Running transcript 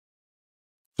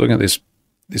looking at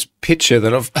this picture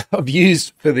that I've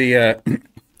used for the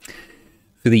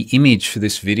image for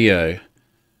this video,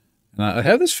 and I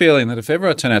have this feeling that if ever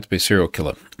I turn out to be a serial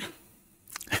killer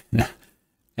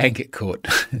and get caught,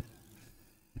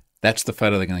 that's the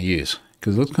photo they're going to use,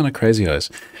 because it looks kind of crazy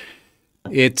eyes.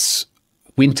 It's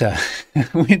winter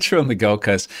on the Gold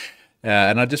Coast,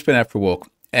 and I've just been out for a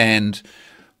walk, and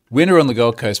winter on the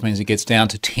Gold Coast means it gets down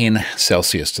to 10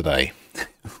 Celsius today,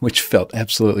 which felt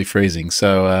absolutely freezing.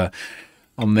 So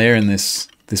I'm there in this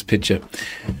picture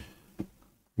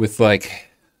with like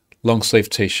long sleeve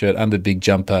t-shirt, under big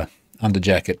jumper, under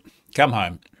jacket, come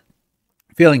home,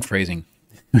 feeling freezing,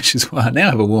 which is why I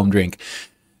now have a warm drink,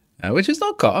 which is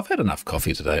not coffee. I've had enough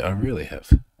coffee today. I really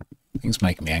have. Things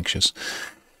make me anxious.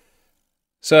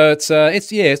 So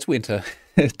it's winter,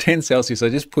 10 Celsius. I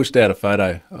just pushed out a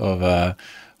photo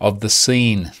of the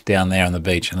scene down there on the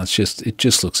beach, and it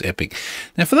just looks epic.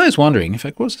 Now, for those wondering, in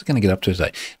fact, what's it going to get up to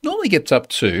today? Normally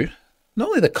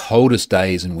the coldest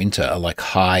days in winter are like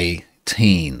high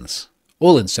teens,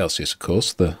 all in Celsius, of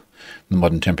course, the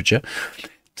modern temperature.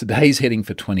 Today's heading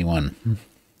for 21.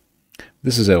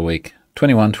 This is our week.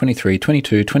 21, 23,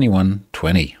 22, 21,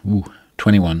 20. Ooh,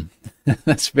 21.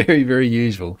 That's very, very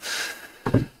usual.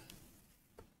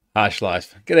 Harsh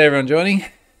life. G'day, everyone joining.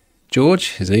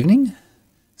 George, his evening.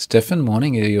 Stefan,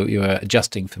 morning. You are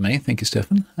adjusting for me. Thank you,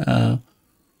 Stefan.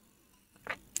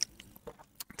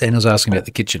 Daniel's asking about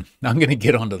the kitchen. I'm going to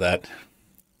get onto that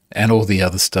and all the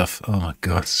other stuff. Oh, my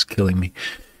God, it's killing me.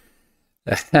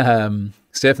 Stefan,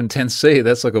 10C,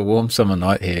 that's like a warm summer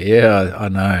night here. Yeah, I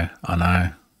know.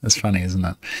 That's funny, isn't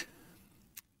it?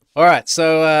 All right,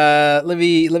 so let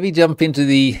me jump into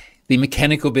the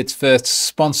mechanical bits first.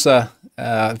 Sponsor.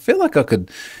 I feel like I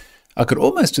could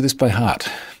almost do this by heart.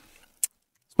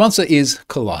 Sponsor is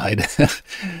Collide.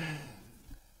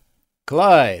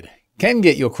 Collide can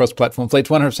get your cross-platform fleet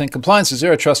 100% compliance to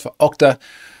zero trust for Okta.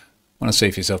 Want to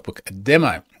see for yourself, book a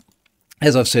demo.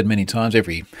 As I've said many times, I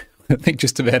think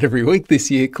just about every week this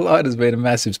year, Collide has been a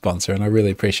massive sponsor, and I really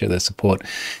appreciate their support.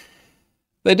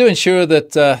 They do ensure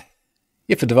that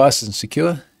if a device isn't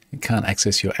secure, it can't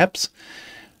access your apps,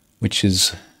 which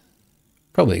is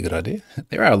probably a good idea.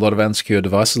 There are a lot of unsecure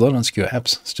devices, a lot of unsecure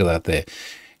apps still out there.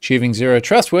 Achieving zero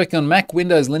trust, working on Mac,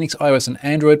 Windows, Linux, iOS, and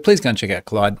Android. Please go and check out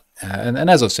Collide. And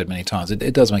as I've said many times,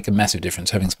 it does make a massive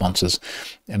difference having sponsors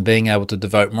and being able to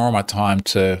devote more of my time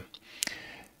to,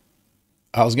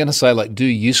 I was going to say, like, do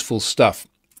useful stuff,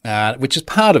 which is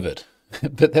part of it.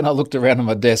 But then I looked around on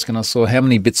my desk and I saw how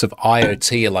many bits of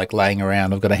IoT are like laying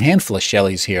around. I've got a handful of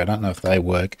Shellys here. I don't know if they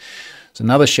work. There's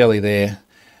another Shelly there.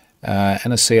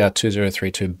 And a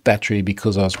CR2032 battery,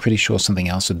 because I was pretty sure something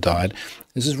else had died.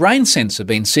 There's this rain sensor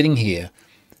been sitting here,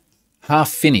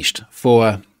 half finished,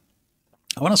 for,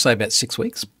 I want to say about 6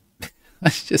 weeks.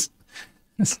 It's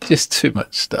just too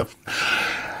much stuff.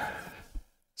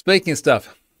 Speaking of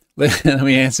stuff, let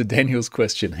me answer Daniel's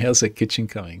question. How's the kitchen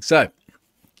coming? So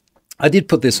I did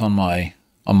put this on my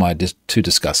to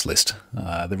discuss list,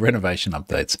 the renovation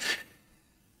updates.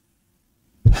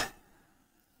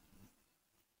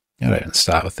 I don't even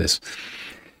start with this.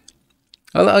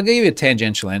 I'll give you a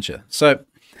tangential answer. So,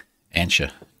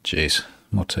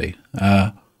 more tea.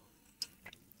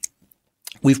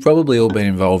 We've probably all been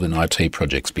involved in IT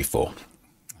projects before.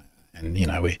 And,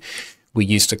 we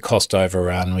used to cost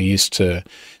overrun, we used to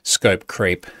scope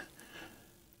creep.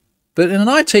 But in an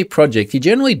IT project, you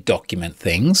generally document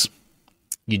things.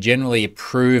 You generally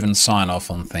approve and sign off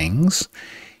on things.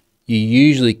 You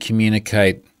usually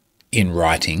communicate in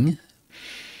writing.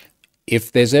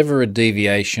 If there's ever a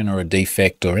deviation or a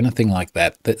defect or anything like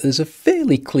that, there's a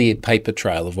fairly clear paper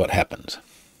trail of what happened.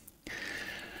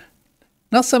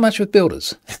 Not so much with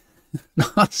builders.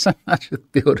 Not so much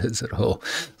with builders at all.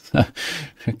 So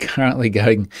we're currently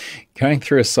going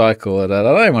through a cycle, and I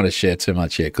don't want to share too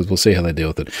much yet because we'll see how they deal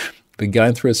with it. But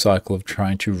going through a cycle of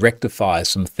trying to rectify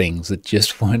some things that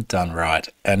just weren't done right,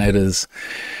 and it is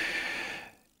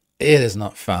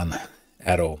not fun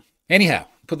at all. Anyhow,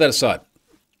 put that aside.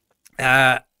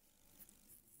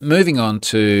 Moving on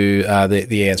to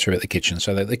the answer about the kitchen.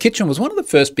 So the kitchen was one of the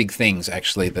first big things,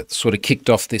 actually, that sort of kicked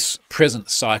off this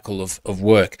present cycle of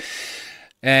work.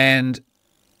 And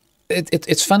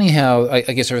it's funny how I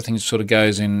guess everything sort of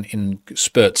goes in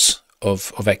spurts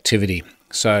of activity.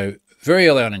 So very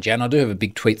early on in Jan, I do have a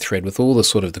big tweet thread with all the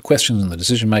sort of the questions and the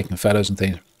decision-making, photos and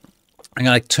things. I'm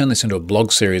going to turn this into a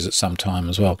blog series at some time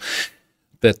as well.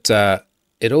 But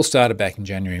it all started back in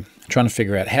January, trying to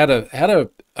figure out how to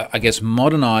I guess,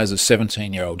 modernize a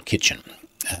 17-year-old kitchen.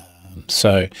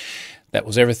 So that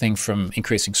was everything from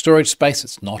increasing storage space.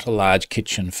 It's not a large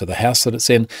kitchen for the house that it's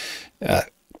in.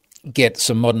 Get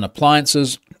some modern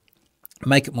appliances,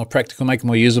 make it more practical, make it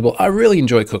more usable. I really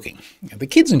enjoy cooking. The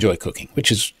kids enjoy cooking,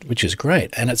 which is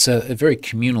great, and it's a very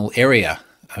communal area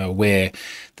where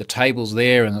the table's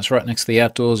there and it's right next to the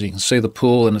outdoors. You can see the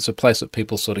pool, and it's a place that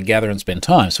people sort of gather and spend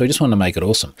time. So we just wanted to make it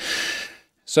awesome.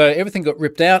 So everything got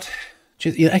ripped out.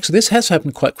 Actually, this has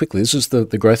happened quite quickly. This is the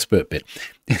growth spurt bit.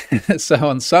 So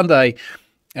on Sunday,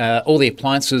 all the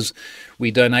appliances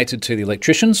we donated to the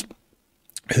electricians,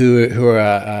 who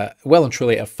are well and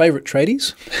truly our favourite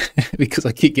tradies, because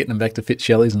I keep getting them back to fit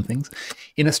Shelley's and things.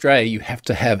 In Australia, you have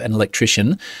to have an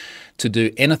electrician to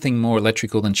do anything more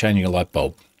electrical than changing a light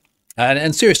bulb.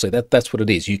 And seriously, that's what it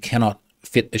is. You cannot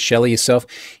fit a Shelley yourself.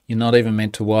 You're not even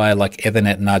meant to wire like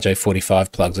Ethernet and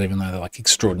RJ45 plugs, even though they're like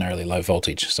extraordinarily low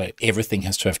voltage. So everything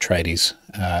has to have tradies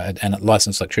and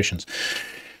licensed electricians.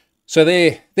 So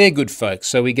they're good folks.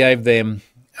 So we gave them,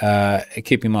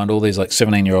 keep in mind all these like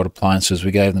 17-year-old appliances,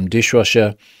 we gave them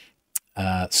dishwasher,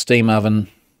 steam oven,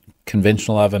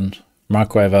 conventional oven,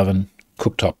 microwave oven,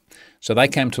 cooktop. So they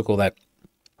came and took all that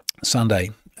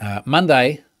Sunday.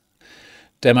 Monday,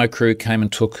 demo crew came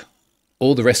and took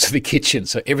all the rest of the kitchen.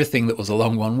 So everything that was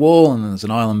along one wall and there's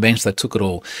an island bench, they took it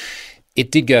all.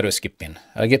 It did go to a skip bin.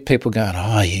 I get people going,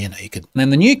 oh yeah, no, you could. And then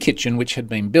the new kitchen, which had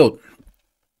been built,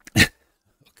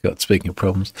 God, speaking of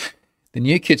problems, the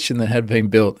new kitchen that had been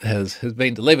built has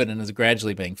been delivered and is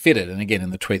gradually being fitted. And again,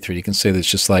 in the tweet thread, you can see there's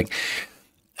just like,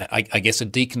 I guess, a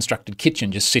deconstructed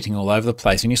kitchen just sitting all over the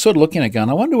place. And you're sort of looking at it going,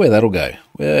 I wonder where that'll go.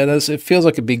 Well, it feels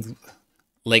like a big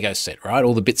Lego set, right?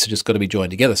 All the bits have just got to be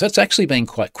joined together. So it's actually been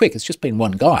quite quick. It's just been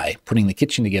one guy putting the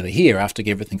kitchen together here after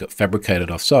everything got fabricated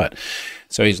off-site.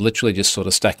 So he's literally just sort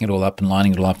of stacking it all up and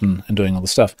lining it all up and doing all the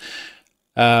stuff.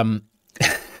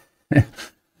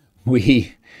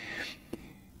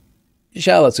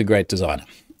 Charlotte's a great designer.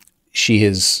 She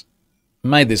has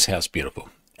made this house beautiful.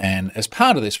 And as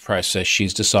part of this process,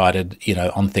 she's decided,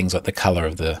 on things like the colour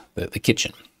of the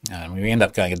kitchen. We end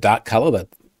up going a dark colour. That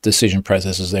decision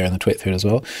process is there in the tweet thread as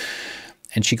well.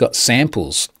 And she got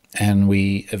samples, and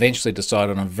we eventually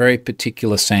decided on a very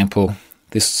particular sample,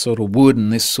 this sort of wood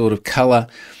and this sort of colour.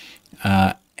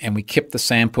 And we kept the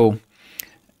sample.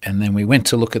 And then we went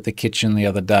to look at the kitchen the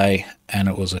other day, and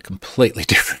it was a completely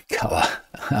different colour.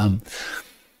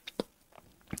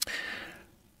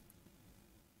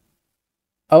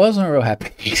 I wasn't real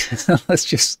happy. let's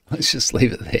just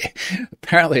leave it there.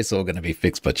 Apparently, it's all going to be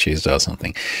fixed by Tuesday or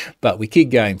something. But we keep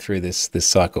going through this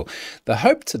cycle. The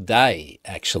hope today,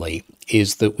 actually,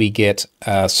 is that we get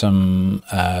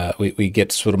we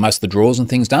get sort of most of the drawers and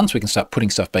things done, so we can start putting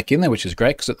stuff back in there, which is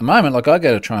great. Because at the moment, like I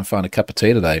go to try and find a cup of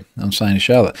tea today. I'm saying to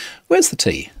Charlotte, "Where's the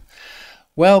tea?"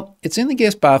 Well, it's in the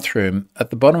guest bathroom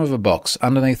at the bottom of a box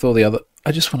underneath all the other.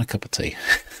 I just want a cup of tea.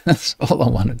 That's all I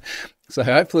wanted. So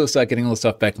hopefully we'll start getting all the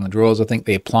stuff back in the drawers. I think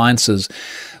the appliances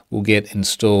will get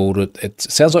installed. It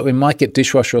sounds like we might get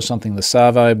dishwasher or something, the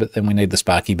Savo, but then we need the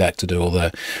Sparky back to do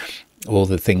all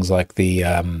the things like the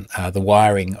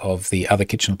wiring of the other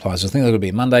kitchen appliances. I think that'll be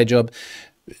a Monday job.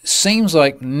 Seems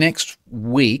like next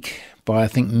week, by I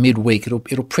think midweek, it'll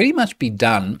pretty much be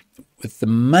done, with the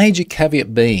major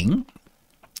caveat being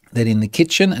that in the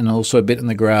kitchen and also a bit in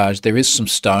the garage, there is some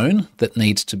stone that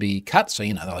needs to be cut. So,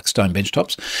 they're like stone bench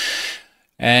tops.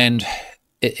 And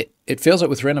it feels like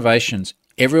with renovations,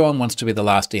 everyone wants to be the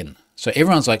last in. So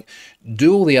everyone's like,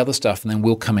 do all the other stuff and then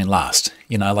we'll come in last,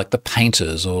 like the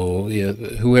painters or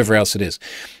whoever else it is.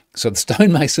 So the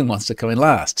stonemason wants to come in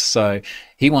last. So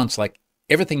he wants like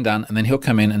everything done, and then he'll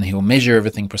come in and he'll measure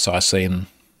everything precisely. And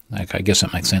okay, I guess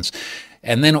that makes sense.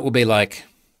 And then it will be like,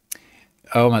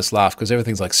 I almost laugh because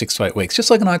everything's like 6 to 8 weeks, just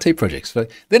like an IT project. So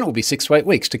then it will be 6 to 8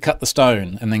 weeks to cut the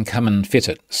stone and then come and fit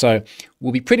it. So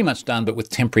we'll be pretty much done, but with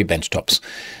temporary bench tops.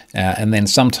 And then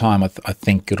sometime, I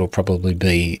think it'll probably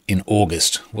be in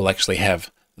August, we'll actually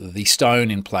have the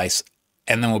stone in place,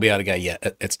 and then we'll be able to go, yeah,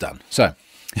 it's done. So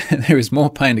there is more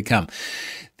pain to come.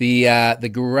 The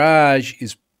garage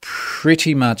is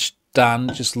pretty much done.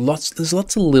 There's lots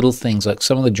of little things, like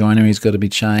some of the joinery's got to be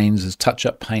changed. There's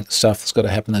touch-up paint stuff that's got to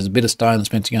happen. There's a bit of stone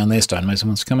that's meant to go on there. Stonemason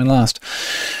wants to come in last.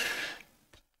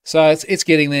 So it's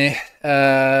getting there.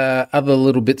 Other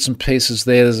little bits and pieces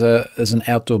there. There's an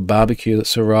outdoor barbecue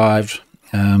that's arrived.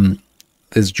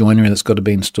 There's joinery that's got to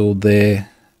be installed there.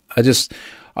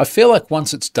 I feel like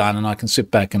once it's done and I can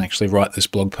sit back and actually write this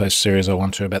blog post series I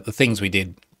want to about the things we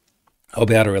did, I'll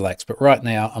be able to relax. But right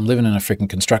now, I'm living in a freaking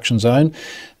construction zone.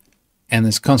 And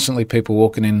there's constantly people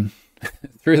walking in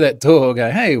through that door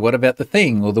going, hey, what about the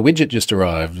thing? Or the widget just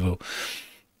arrived. Or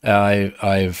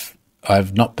I've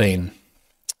not been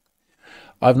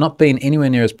anywhere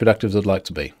near as productive as I'd like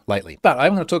to be lately. But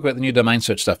I'm going to talk about the new domain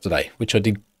search stuff today, which I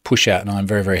did push out and I'm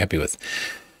very, very happy with.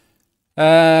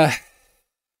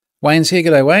 Wayne's here.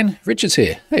 G'day, Wayne. Richard's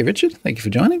here. Hey, Richard. Thank you for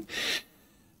joining.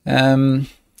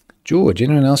 George,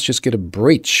 anyone else just get a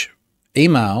breach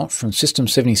email from System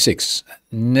 76?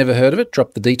 Never heard of it.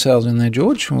 Drop the details in there,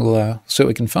 George. We'll see what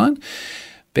we can find.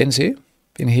 Ben's here.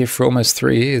 Been here for almost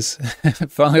 3 years.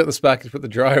 Finally got the Sparky to put the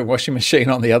dryer and washing machine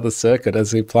on the other circuit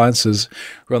as the appliances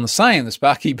were on the same, the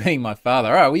Sparky being my father.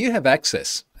 All right, well, you have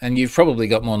access, and you've probably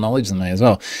got more knowledge than me as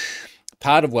well.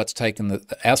 Part of what's taken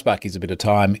our Sparkies a bit of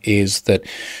time is that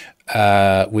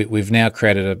we've now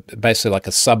created basically like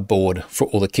a sub-board for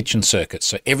all the kitchen circuits.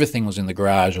 So everything was in the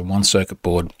garage on one circuit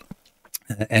board,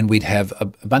 and we'd have a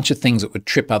bunch of things that would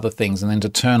trip other things, and then to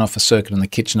turn off a circuit in the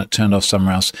kitchen, it turned off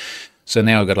somewhere else. So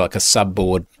now I've got like a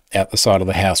sub-board out the side of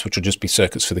the house, which will just be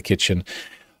circuits for the kitchen.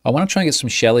 I want to try and get some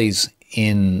Shellys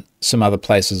in some other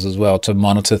places as well to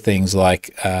monitor things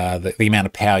like the amount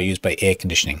of power used by air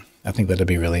conditioning. I think that'd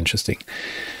be really interesting.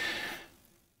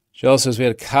 Joel says we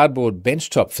had a cardboard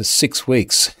benchtop for 6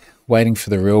 weeks waiting for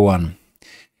the real one.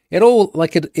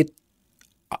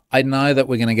 I know that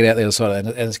we're going to get out the other side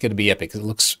and it's going to be epic. It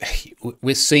looks,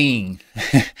 we're seeing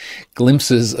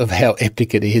glimpses of how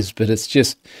epic it is, but it's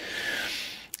just,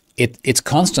 it's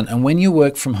constant. And when you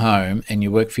work from home and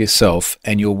you work for yourself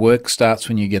and your work starts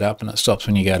when you get up and it stops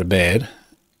when you go to bed,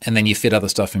 and then you fit other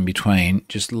stuff in between,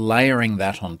 just layering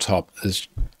that on top has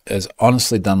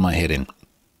honestly done my head in.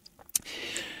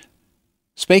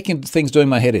 Speaking of things doing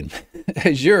my head in,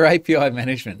 Azure API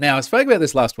management. Now, I spoke about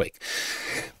this last week.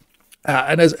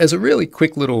 And as a really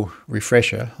quick little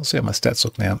refresher, I'll see how my stats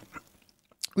look now.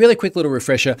 Really quick little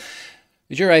refresher,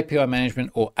 Azure API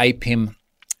management, or APIM,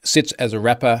 sits as a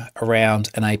wrapper around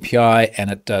an API,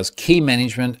 and it does key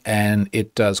management and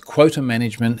it does quota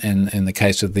management. And in the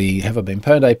case of the Have I Been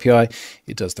Pwned API,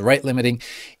 it does the rate limiting.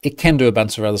 It can do a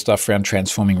bunch of other stuff around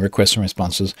transforming requests and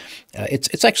responses.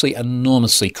 It's actually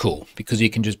enormously cool because you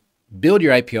can just build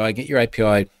your API, get your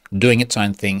API doing its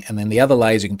own thing, and then the other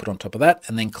layers you can put on top of that,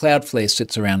 and then Cloudflare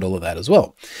sits around all of that as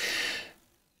well.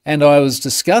 And I was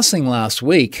discussing last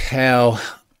week how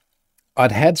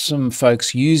I'd had some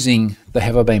folks using the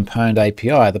Have I Been Pwned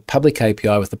API, the public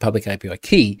API with the public API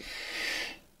key,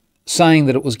 saying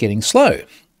that it was getting slow.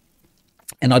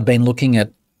 And I'd been looking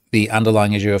at the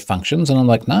underlying Azure functions, and I'm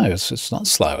like, no, it's not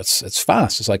slow. It's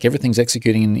fast. It's like everything's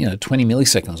executing in 20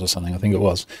 milliseconds or something. I think it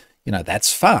was.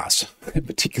 That's fast,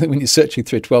 particularly when you're searching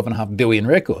through 12.5 billion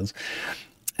records.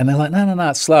 And they're like, no,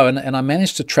 it's slow. And I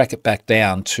managed to track it back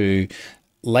down to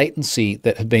latency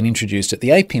that had been introduced at the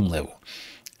APIM level.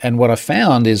 And what I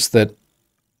found is that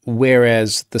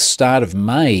whereas the start of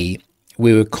May,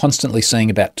 we were constantly seeing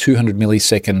about 200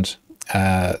 millisecond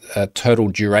total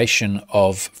duration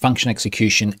of function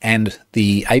execution and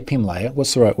the APIM layer.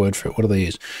 What's the right word for it? What do they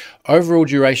use? Overall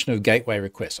duration of gateway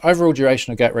requests. Overall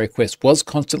duration of gateway requests was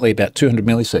constantly about 200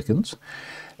 milliseconds.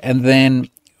 And then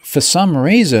for some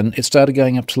reason, it started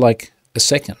going up to like a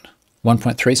second,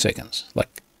 1.3 seconds,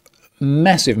 like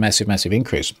massive, massive, massive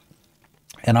increase.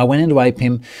 And I went into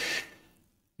APIM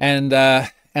and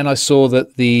I saw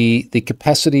that the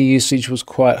capacity usage was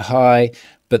quite high,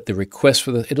 but the request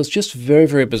it was just very,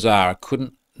 very bizarre. I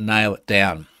couldn't nail it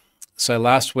down. So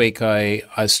last week I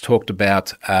talked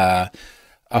about a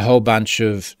whole bunch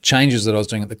of changes that I was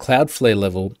doing at the Cloudflare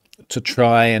level to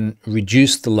try and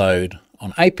reduce the load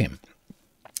on APIM.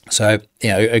 So,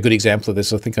 a good example of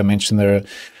this, I think I mentioned there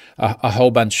are a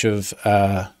whole bunch of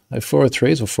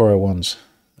 403s or 401s.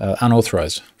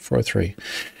 Unauthorized, 403.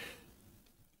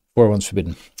 401's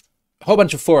forbidden. A whole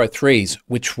bunch of 403s,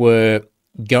 which were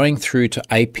going through to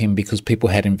APIM because people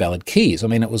had invalid keys. I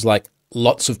mean, it was like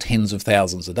lots of tens of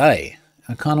thousands a day.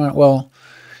 I kind of went, well,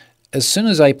 as soon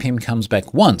as APIM comes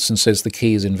back once and says the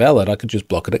key is invalid, I could just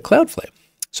block it at Cloudflare.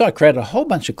 So I created a whole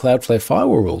bunch of Cloudflare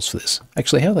firewall rules for this.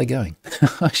 Actually, how are they going?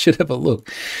 I should have a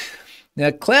look.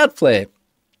 Now, Cloudflare,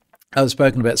 I've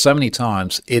spoken about so many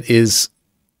times, it is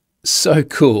so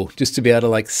cool just to be able to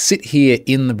like sit here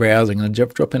in the browser. I'm going to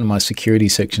drop into my security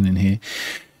section in here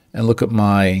and look at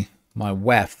my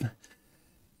WAF.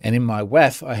 And in my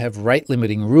WAF, I have rate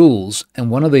limiting rules.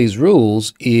 And one of these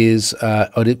rules is,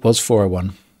 it was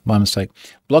 401, my mistake,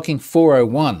 blocking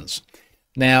 401s.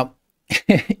 Now,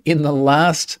 in the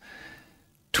last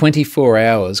 24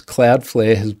 hours,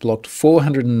 Cloudflare has blocked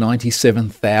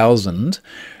 497,000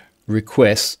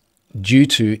 requests due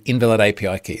to invalid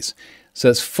API keys. So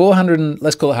it's 400,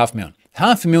 let's call it 500,000.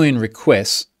 500,000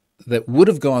 requests that would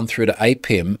have gone through to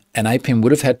APIM, and APIM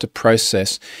would have had to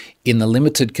process in the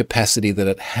limited capacity that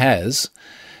it has.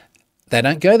 They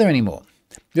don't go there anymore.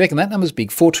 You reckon that number's big,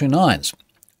 429s.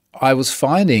 I was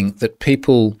finding that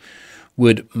people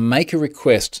would make a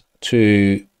request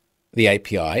to the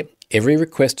API, every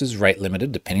request is rate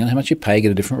limited. Depending on how much you pay, you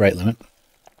get a different rate limit.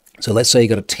 So let's say you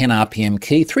got a 10 RPM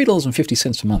key,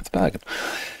 $3.50 a month, bargain.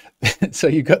 So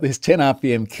you've got this 10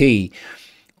 RPM key,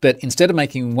 but instead of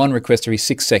making one request every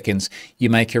 6 seconds, you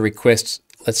make a request,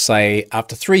 let's say,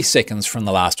 after 3 seconds from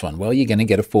the last one. Well, you're going to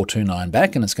get a 429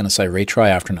 back, and it's going to say retry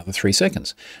after another 3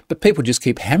 seconds. But people just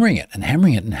keep hammering it and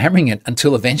hammering it and hammering it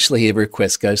until eventually a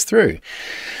request goes through.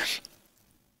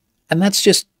 And that's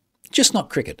just not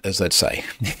cricket, as they'd say.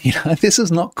 This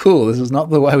is not cool. This is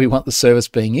not the way we want the service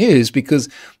being used, because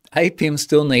APIM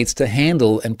still needs to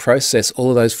handle and process all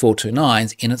of those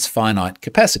 429s in its finite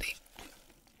capacity.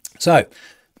 So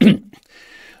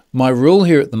my rule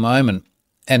here at the moment,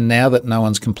 and now that no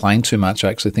one's complained too much, I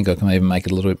actually think I can even make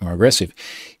it a little bit more aggressive,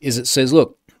 is it says,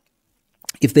 look,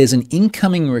 if there's an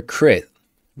incoming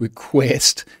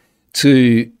request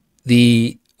to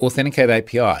the Authenticate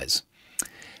APIs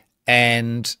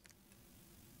and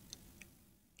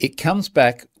it comes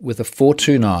back with a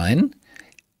 429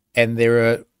 and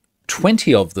there are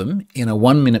 20 of them in a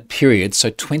 1 minute period, so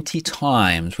 20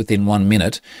 times within 1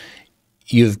 minute,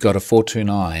 you've got a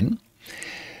 429.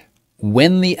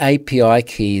 When the API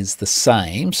key is the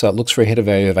same, so it looks for a header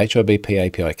value of HIBP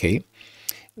API key,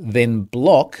 then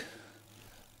block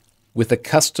with a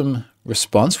custom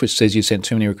response, which says you sent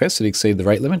too many requests that exceed the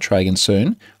rate limit, try again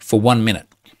soon, for 1 minute.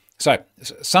 So,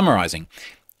 summarizing,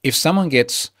 if someone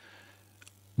gets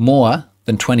more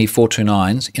than 20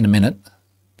 429s in a minute,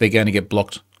 they're going to get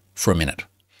blocked for a minute.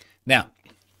 Now,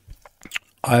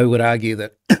 I would argue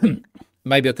that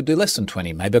maybe I could do less than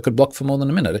 20. Maybe I could block for more than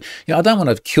a minute. I don't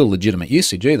want to kill legitimate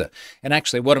usage either. And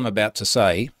actually, what I'm about to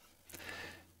say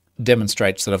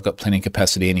demonstrates that I've got plenty of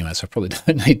capacity anyway, so I probably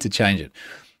don't need to change it.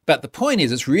 But the point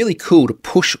is, it's really cool to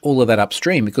push all of that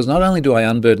upstream, because not only do I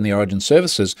unburden the origin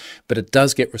services, but it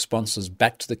does get responses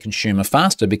back to the consumer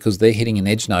faster because they're hitting an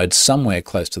edge node somewhere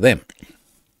close to them.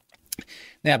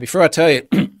 Now, before I tell you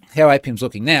how APIM's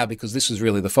looking now, because this is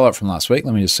really the follow-up from last week,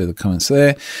 let me just see the comments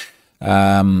there.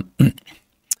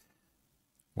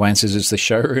 Wayne says it's the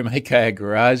showroom, aka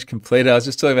garage, completed. I was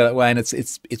just talking about that, Wayne.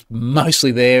 It's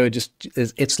mostly there.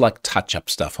 It's like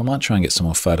touch-up stuff. I might try and get some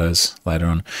more photos later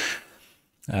on.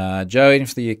 Joe, in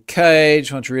for the UK,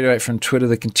 just want to reiterate from Twitter,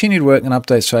 the continued work and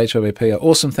updates to HIBP are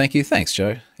awesome. Thank you. Thanks,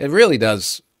 Joe. It really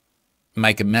does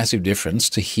make a massive difference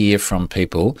to hear from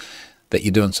people that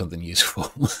you're doing something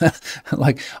useful.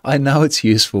 Like, I know it's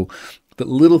useful, but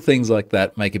little things like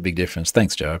that make a big difference.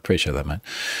 Thanks, Joe. I appreciate that, mate.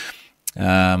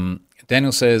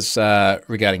 Daniel says,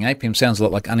 regarding APIM, sounds a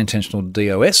lot like unintentional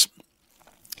DOS.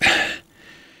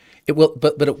 It will,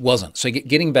 but it wasn't. So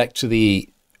getting back to the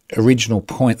original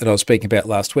point that I was speaking about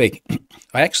last week,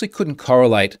 I actually couldn't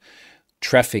correlate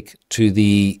traffic to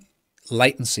the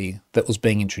latency that was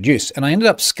being introduced. And I ended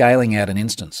up scaling out an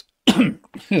instance.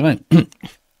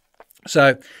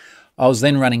 So I was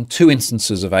then running 2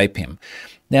 instances of APIM.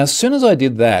 Now, as soon as I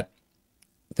did that,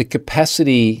 the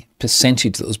capacity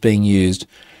percentage that was being used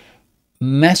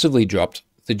massively dropped.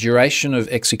 The duration of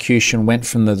execution went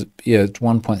from the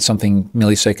 1 point something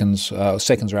milliseconds,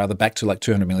 seconds rather, back to like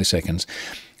 200 milliseconds.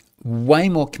 Way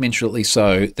more commensurately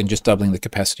so than just doubling the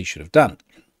capacity should have done.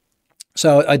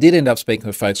 So I did end up speaking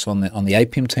with folks on the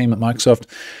APIM team at Microsoft.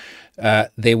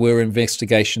 There were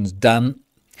investigations done.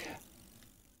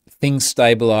 Things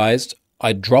stabilized.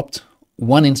 I dropped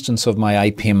one instance of my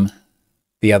APIM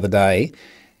the other day.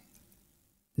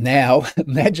 Now,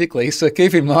 magically, so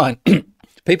keep in mind,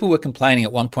 people were complaining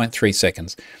at 1.3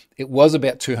 seconds. It was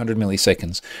about 200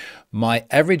 milliseconds. My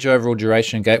average overall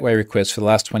duration of gateway requests for the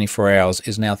last 24 hours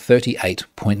is now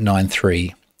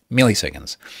 38.93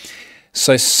 milliseconds.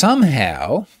 So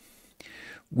somehow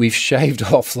we've shaved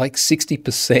off like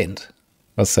 60%,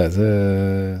 what's that,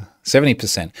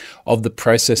 70% of the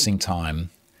processing time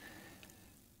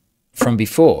from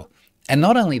before. And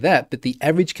not only that, but the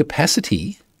average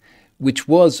capacity, which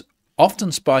was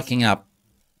often spiking up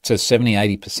to 70,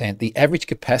 80%, the average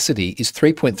capacity is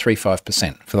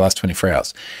 3.35% for the last 24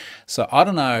 hours. So I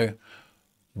don't know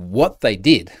what they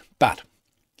did, but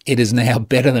it is now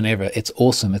better than ever. It's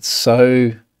awesome. It's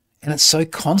so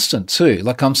constant too.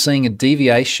 Like, I'm seeing a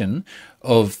deviation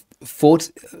of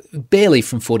barely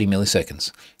from 40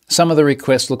 milliseconds. Some of the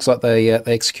requests looks like they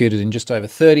executed in just over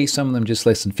 30, some of them just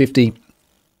less than 50.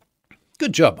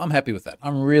 Good job. I'm happy with that.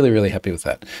 I'm really, really happy with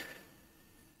that.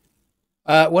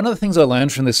 One of the things I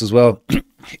learned from this as well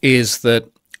is that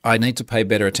I need to pay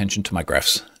better attention to my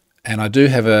graphs. And I do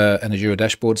have an Azure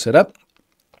dashboard set up.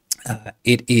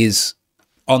 It is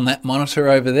on that monitor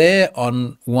over there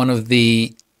on one of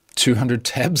the 200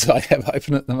 tabs I have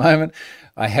open at the moment.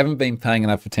 I haven't been paying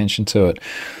enough attention to it.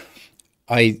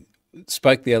 I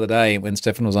spoke the other day when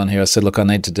Stefan was on here. I said, look, I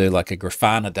need to do like a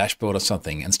Grafana dashboard or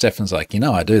something. And Stefan's like,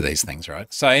 I do these things,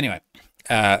 right? So anyway,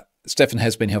 Stefan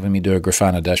has been helping me do a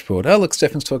Grafana dashboard. Oh, look,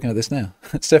 Stefan's talking about this now.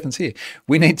 Stefan's here.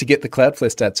 We need to get the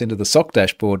Cloudflare stats into the SOC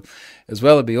dashboard as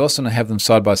well. It'd be awesome to have them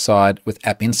side by side with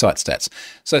App Insight stats.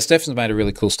 So Stefan's made a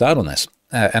really cool start on this.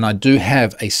 And I do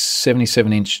have a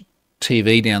 77-inch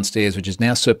TV downstairs, which is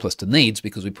now surplus to needs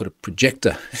because we put a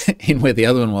projector in where the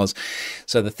other one was.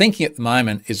 So the thinking at the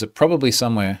moment is that probably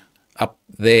somewhere up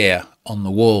there on the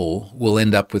wall we'll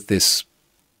end up with this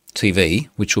TV,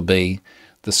 which will be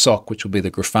the SOC, which will be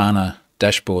the Grafana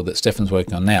dashboard that Stefan's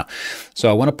working on now. So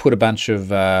I want to put a bunch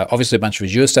of, obviously a bunch of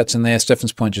Azure stats in there.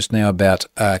 Stefan's point just now about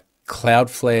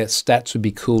Cloudflare stats would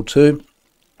be cool too.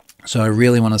 So I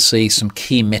really want to see some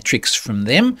key metrics from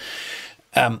them.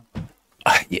 I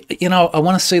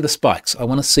want to see the spikes. I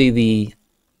want to see the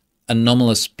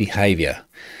anomalous behavior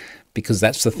because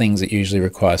that's the things that usually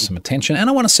require some attention. And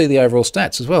I want to see the overall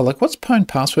stats as well. Like, what's Pwn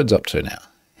Passwords up to now?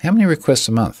 How many requests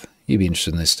a month? You'd be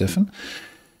interested in this, Stefan.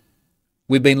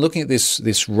 We've been looking at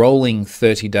this rolling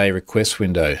 30-day request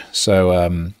window. So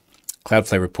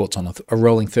Cloudflare reports on a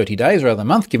rolling 30 days rather than a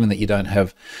month, given that you don't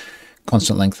have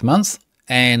constant length months.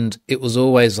 And it was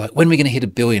always like, when are we going to hit 1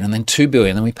 billion? And then 2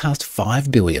 billion. And we passed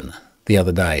 5 billion the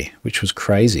other day, which was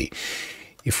crazy.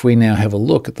 If we now have a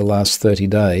look at the last 30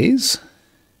 days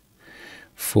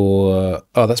for,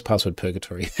 that's password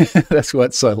purgatory. That's why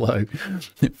it's so low.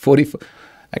 44.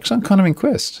 Actually, I'm kind of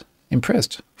impressed.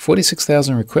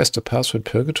 46,000 requests to password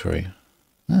purgatory.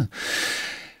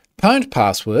 Pwned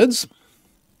Passwords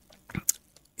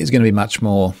is going to be much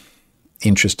more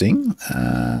interesting.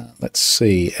 Let's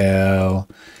see, our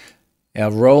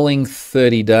rolling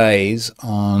 30 days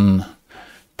on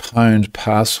Pwned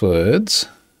Passwords,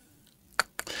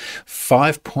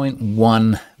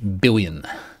 5.1 billion.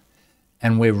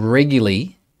 And we're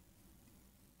regularly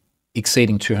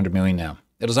exceeding 200 million now.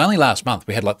 It was only last month.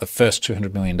 We had like the first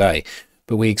 200 million day,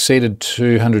 but we exceeded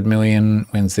 200 million.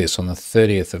 When's this? On the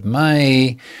 30th of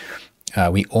May.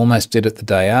 We almost did it the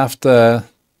day after.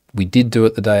 We did do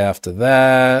it the day after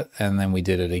that. And then we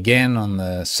did it again on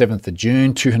the 7th of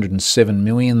June, 207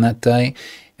 million that day.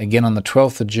 Again on the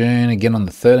 12th of June, again on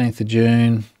the 13th of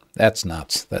June. That's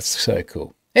nuts. That's so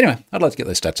cool. Anyway, I'd like to get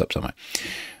those stats up somewhere.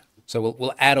 So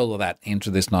we'll add all of that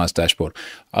into this nice dashboard.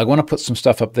 I want to put some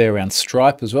stuff up there around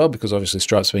Stripe as well, because obviously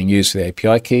Stripe's being used for the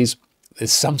API keys.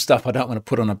 There's some stuff I don't want to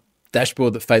put on a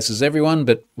dashboard that faces everyone,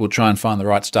 but we'll try and find the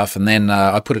right stuff. And then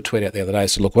I put a tweet out the other day.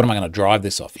 So look, what am I going to drive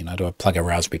this off? Do I plug a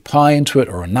Raspberry Pi into it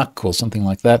or a NUC or something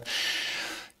like that?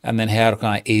 And then how can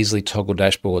I easily toggle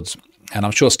dashboards? And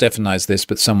I'm sure Stefan knows this,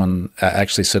 but someone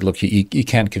actually said, look, you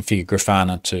can configure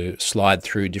Grafana to slide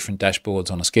through different dashboards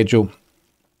on a schedule.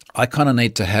 I kind of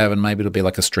need to have, and maybe it'll be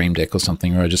like a Stream Deck or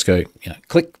something, where I just go,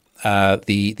 click.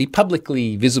 The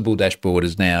publicly visible dashboard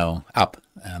is now up,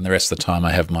 and the rest of the time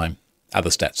I have my other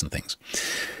stats and things.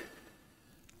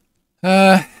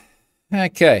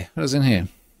 Okay, what was in here?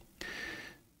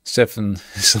 Stefan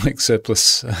Select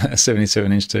Surplus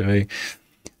 77-inch TV.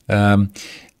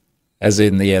 As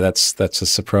in, that's a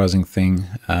surprising thing.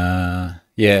 Well,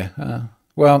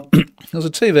 it was a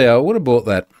TV. I would have bought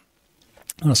that,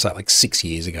 I want to say like 6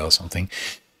 years ago or something.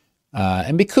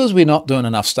 And because we're not doing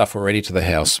enough stuff already to the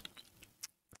house,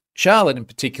 Charlotte in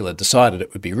particular decided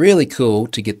it would be really cool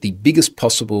to get the biggest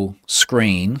possible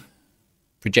screen,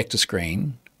 projector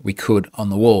screen, we could on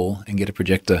the wall and get a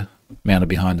projector mounted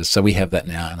behind us. So we have that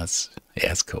now, and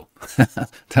it's cool.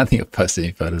 Don't think I've posted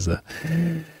any photos there.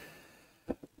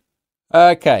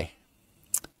 Okay.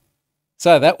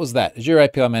 So that was that. Azure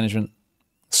API Management,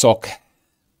 SOC,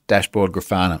 Dashboard,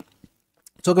 Grafana.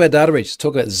 Talk about data breaches,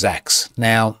 talk about Zax.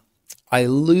 Now, I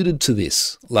alluded to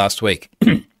this last week.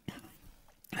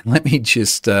 Let me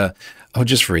just, I'll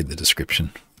just read the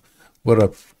description. What I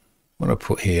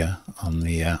put here on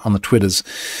the Twitters.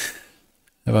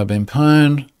 Have I been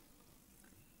pwned?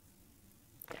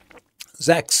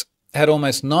 Zax had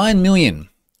almost 9 million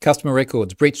customer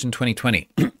records breached in 2020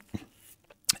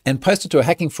 and posted to a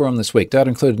hacking forum this week. Data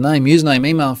included name, username,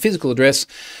 email, physical address,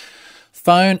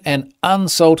 phone, and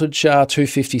unsalted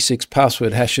SHA-256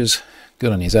 password hashes.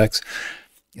 Good on you, Zax.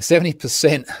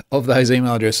 70% of those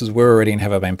email addresses were already in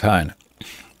Have I Been Pwned.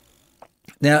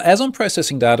 Now, as I'm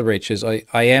processing data breaches, I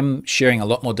am sharing a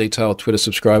lot more detail with Twitter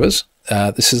subscribers.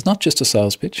 This is not just a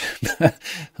sales pitch,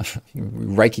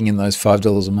 raking in those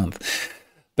 $5 a month.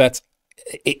 But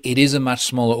it is a much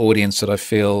smaller audience that I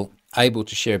feel able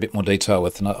to share a bit more detail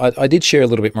with. And I did share a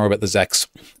little bit more about the Zax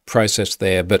process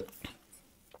there, but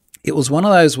it was one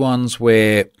of those ones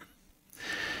where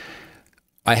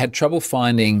I had trouble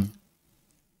finding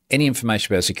any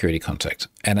information about a security contact.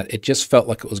 And it just felt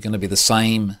like it was going to be the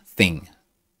same thing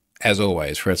as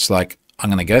always, where it's like, I'm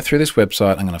going to go through this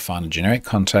website, I'm going to find a generic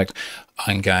contact,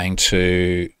 I'm going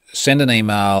to send an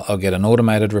email, I'll get an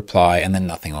automated reply, and then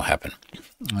nothing will happen.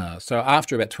 So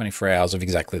after about 24 hours of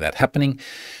exactly that happening,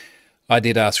 I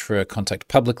did ask for a contact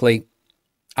publicly,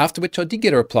 after which I did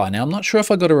get a reply. Now, I'm not sure if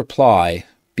I got a reply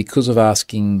because of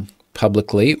asking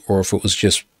publicly or if it was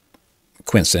just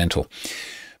coincidental.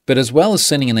 But as well as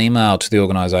sending an email to the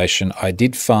organisation, I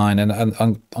did find, and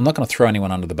I'm not going to throw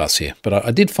anyone under the bus here, but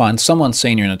I did find someone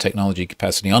senior in a technology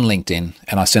capacity on LinkedIn,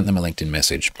 and I sent them a LinkedIn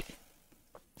message.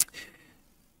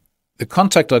 The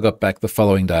contact I got back the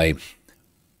following day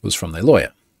was from their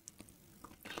lawyer.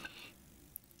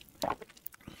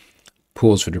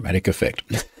 Pause for dramatic effect.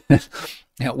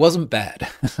 Now, it wasn't bad.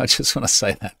 I just want to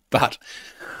say that. But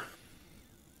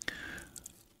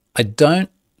I don't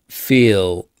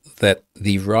feel that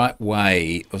the right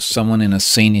way of someone in a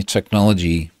senior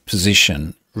technology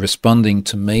position responding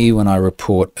to me when I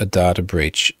report a data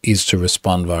breach is to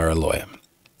respond via a lawyer.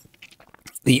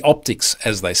 The optics,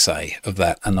 as they say, of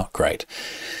that are not great.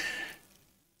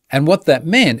 And what that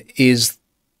meant is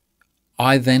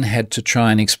I then had to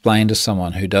try and explain to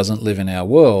someone who doesn't live in our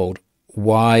world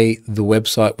why the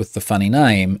website with the funny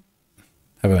name,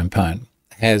 Have I Been Pwned,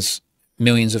 has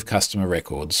millions of customer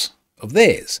records of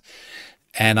theirs.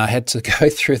 And I had to go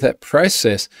through that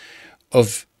process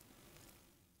of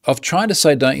trying to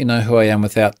say, don't you know who I am,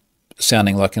 without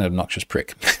sounding like an obnoxious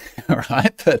prick,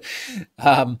 right? But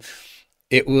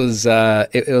it was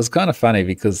kind of funny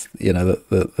because, you know,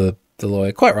 the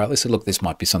lawyer quite rightly said, look, this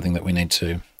might be something that we need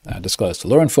to disclose to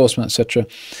law enforcement, etc.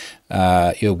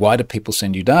 Why do people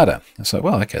send you data? I was like,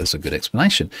 well, okay, that's a good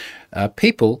explanation.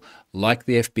 People like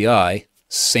the FBI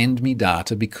send me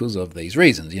data because of these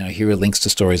reasons. You know, here are links to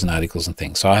stories and articles and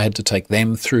things. So I had to take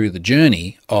them through the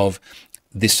journey of,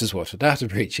 this is what a data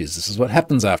breach is. This is what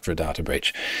happens after a data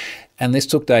breach. And this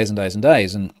took days and days and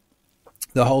days. And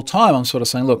the whole time I'm sort of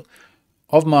saying, look,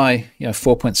 of my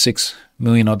 4.6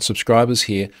 million odd subscribers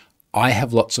here, I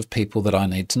have lots of people that I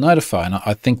need to notify. And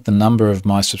I think the number of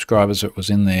my subscribers that was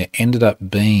in there ended up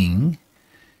being,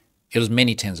 it was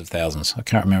many tens of thousands. I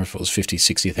can't remember if it was 50,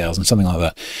 60,000, something like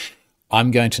that.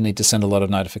 I'm going to need to send a lot of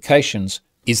notifications.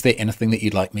 Is there anything that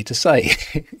you'd like me to say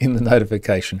in the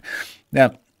notification?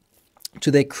 Now,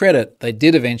 to their credit, they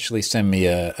did eventually send me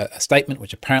a statement,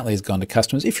 which apparently has gone to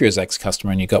customers. If you're a Zax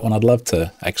customer and you got one, I'd love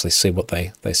to actually see what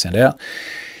they sent out.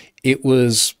 It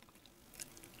was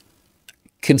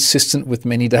consistent with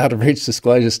many data breach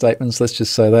disclosure statements, let's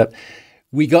just say that.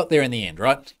 We got there in the end,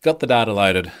 right? Got the data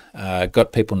loaded,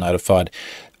 got people notified.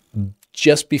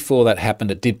 Just before that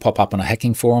happened, it did pop up on a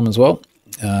hacking forum as well.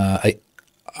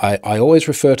 I always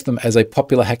refer to them as a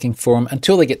popular hacking forum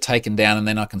until they get taken down, and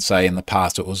then I can say in the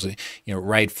past it was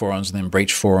raid forums and then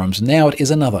breach forums. Now it is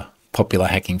another popular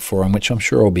hacking forum, which I'm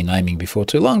sure I'll be naming before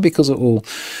too long, because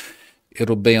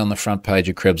it'll be on the front page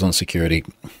of Krebs on Security,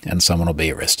 and someone will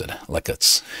be arrested. Like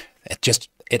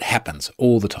it happens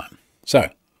all the time. So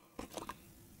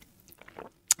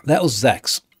that was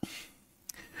Zax.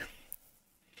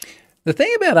 The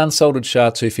thing about unsalted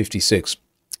SHA-256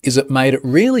 is it made it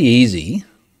really easy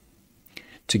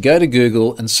to go to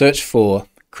Google and search for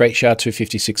create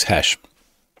SHA-256 hash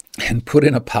and put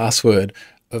in a password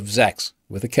of Zax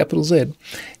with a capital Z,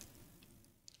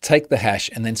 take the hash,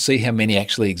 and then see how many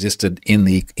actually existed in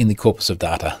the corpus of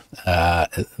data.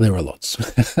 There are lots.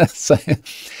 So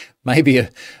maybe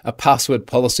a password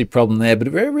policy problem there, but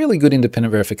a really good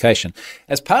independent verification.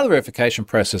 As part of the verification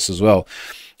process as well,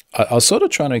 I was sort of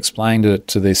trying to explain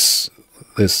to this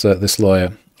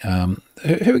lawyer,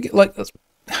 who like,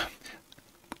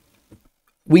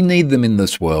 we need them in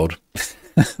this world.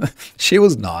 She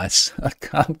was nice. I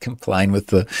can't complain with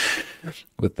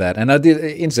that. And I did,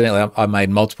 incidentally, I made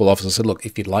multiple offers. I said, look,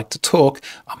 if you'd like to talk,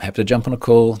 I'm happy to jump on a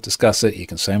call, discuss it. You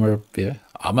can say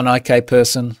I'm an IK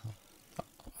person.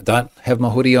 I don't have my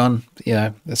hoodie on.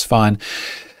 That's fine.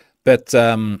 But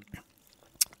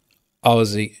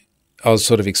I was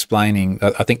sort of explaining,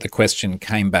 I think the question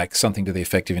came back something to the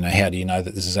effect of, how do you know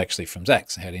that this is actually from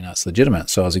Zax? How do you know it's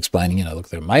legitimate? So I was explaining, look,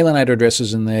 there are mailinator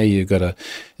addresses in there. You've got a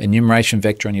enumeration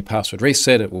vector on your password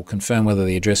reset. It will confirm whether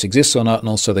the address exists or not. And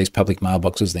also these public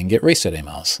mailboxes then get reset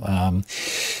emails.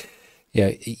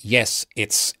 Yes,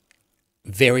 it's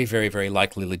very, very, very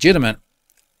likely legitimate.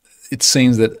 It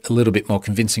seems that a little bit more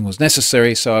convincing was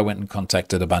necessary, so I went and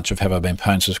contacted a bunch of Have I Been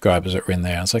Pwned subscribers that were in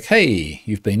there. I was like, hey,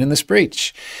 you've been in this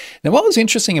breach. Now, what was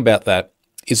interesting about that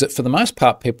is that for the most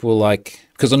part, people were like,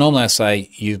 because normally I say,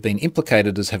 you've been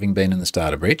implicated as having been in this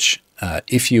data breach.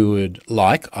 If you would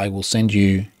like, I will send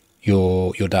you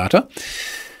your data.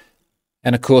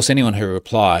 And of course, anyone who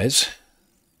replies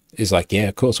is like, yeah,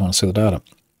 of course, I want to see the data.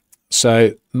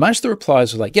 So most of the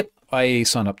replies were like, yep, I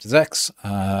signed up to Zacks,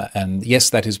 and yes,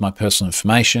 that is my personal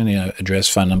information, address,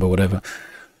 phone number, whatever.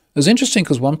 It was interesting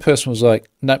because one person was like,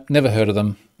 nope, never heard of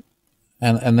them.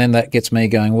 And then that gets me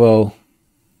going, well,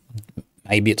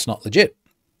 maybe it's not legit.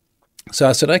 So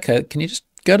I said, okay, can you just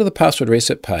go to the password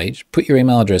reset page, put your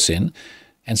email address in,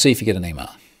 and see if you get an email.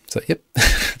 So, yep,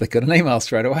 they got an email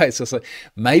straight away. So it's like,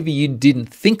 maybe you didn't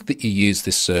think that you used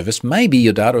this service. Maybe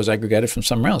your data was aggregated from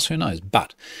somewhere else. Who knows?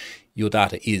 But your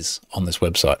data is on this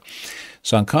website.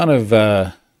 So I'm kind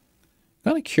of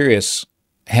curious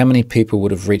how many people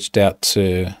would have reached out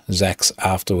to Zacks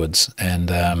afterwards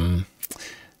and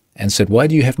said, why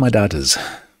do you have my datas?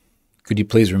 Could you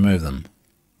please remove them?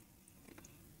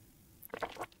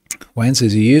 Wayne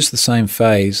says, you use the same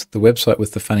phase, the website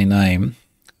with the funny name,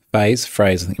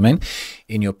 phrase, I think you mean,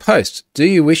 in your post. Do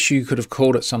you wish you could have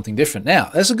called it something different? Now,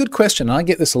 that's a good question. I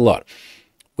get this a lot,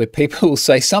 where people will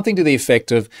say something to the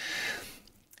effect of,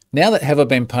 now that Have I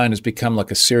Been Pwned has become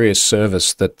like a serious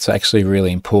service that's actually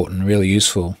really important, really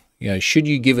useful, should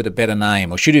you give it a better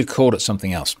name or should you have called it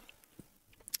something else?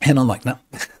 And I'm like, no,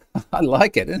 I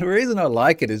like it. And the reason I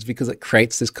like it is because it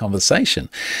creates this conversation.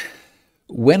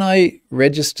 When I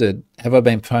registered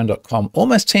haveibeenpwned.com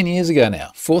almost 10 years ago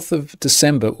now, 4th of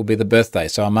December will be the birthday.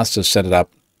 So I must have set it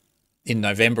up in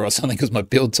November or something because my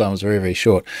build time was very, very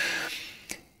short.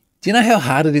 Do you know how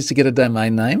hard it is to get a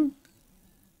domain name?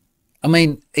 I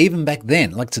mean, even back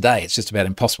then, like today, it's just about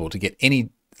impossible to get any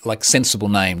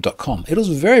sensiblename.com. It was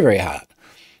very, very hard.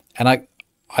 And I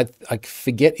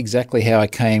forget exactly how I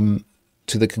came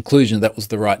to the conclusion that was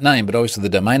the right name, but obviously the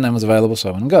domain name was available, so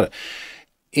I went and got it.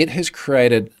 It has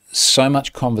created so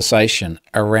much conversation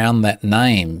around that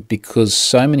name because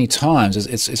so many times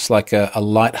it's like a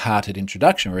light-hearted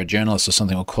introduction where a journalist or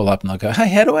something will call up and they'll go, hey,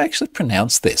 how do I actually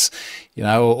pronounce this?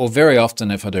 Or very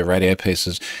often if I do radio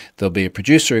pieces, there'll be a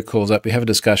producer who calls up, we have a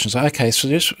discussion, so okay,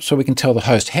 so we can tell the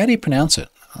host, how do you pronounce it?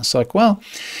 It's like, well,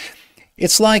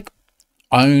 it's like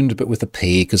owned but with a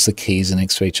P because the keys are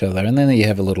next to each other, and then you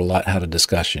have a little light-hearted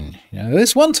discussion.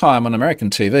 This one time on American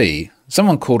TV,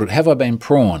 someone called it Have I Been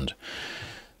Prawned?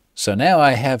 So now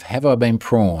I have I Been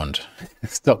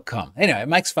Prawned.com. Anyway, it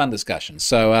makes fun discussion.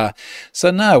 So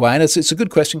no, Wayne, it's a good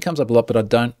question, comes up a lot, but I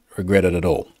don't regret it at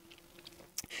all.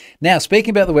 Now, speaking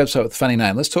about the website with the funny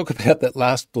name, let's talk about that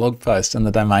last blog post and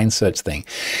the domain search thing.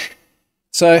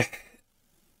 So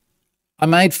I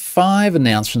made 5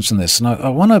 announcements on this, and I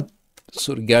want to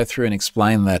sort of go through and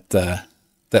explain that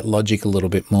logic a little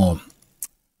bit more.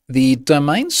 The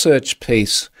domain search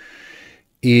piece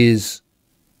is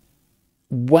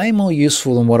way more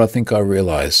useful than what I think I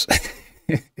realize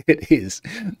it is.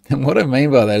 And what I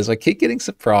mean by that is I keep getting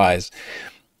surprised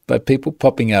by people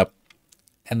popping up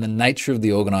and the nature of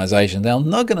the organization. Now, I'm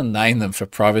not going to name them for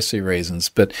privacy reasons,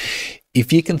 but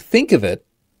if you can think of it,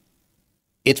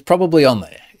 it's probably on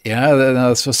there.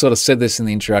 I sort of said this in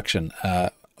the introduction.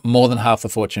 More than half the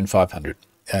Fortune 500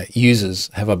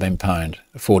 users Have I Been Pwned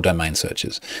for domain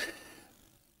searches.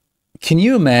 Can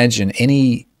you imagine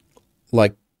any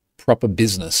proper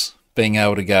business being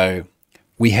able to go,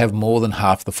 we have more than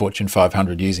half the Fortune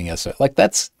 500 using our search?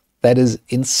 That is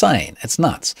insane. It's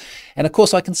nuts. And of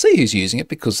course, I can see who's using it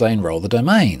because they enroll the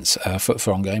domains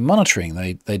for ongoing monitoring.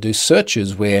 They do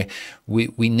searches where we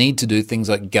need to do things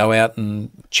like go out and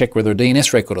check whether a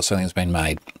DNS record or something has been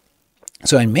made.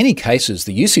 So in many cases,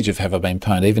 the usage of Have I Been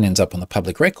Pwned even ends up on the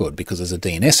public record because there's a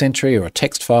DNS entry or a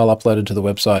text file uploaded to the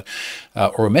website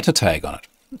or a meta tag on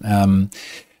it.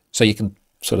 So you can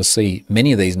sort of see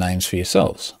many of these names for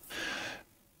yourselves.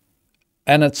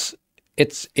 And it's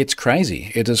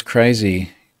crazy. It is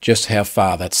crazy just how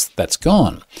far that's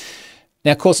gone.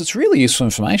 Now, of course, it's really useful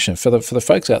information for the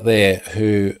folks out there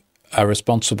who are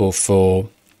responsible for,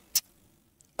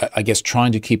 I guess,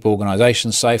 trying to keep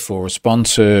organizations safe or respond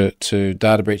to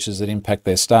data breaches that impact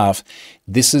their staff.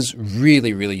 This is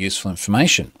really, really useful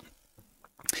information.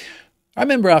 I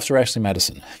remember after Ashley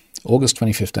Madison, August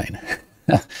 2015,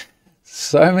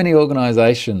 so many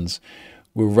organizations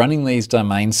were running these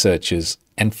domain searches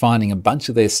and finding a bunch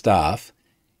of their staff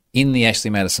in the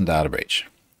Ashley Madison data breach.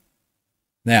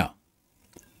 Now,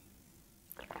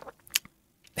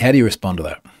 how do you respond to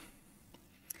that?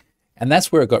 And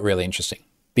that's where it got really interesting.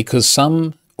 Because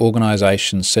some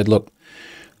organizations said, look,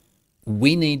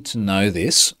 we need to know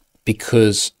this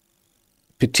because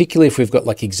particularly if we've got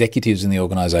executives in the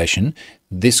organization,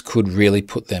 this could really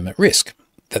put them at risk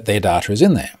that their data is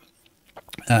in there.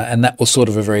 And that was sort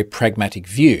of a very pragmatic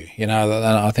view.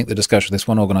 I think the discussion with this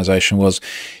one organisation was,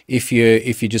 if you're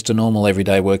just a normal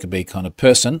everyday worker bee kind of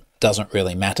person, doesn't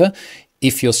really matter.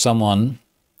 If you're someone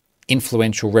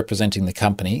influential representing the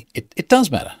company, it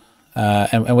does matter.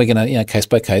 And we're going to, case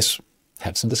by case,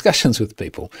 have some discussions with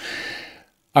people.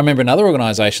 I remember another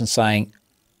organisation saying,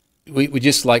 we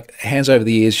just like hands over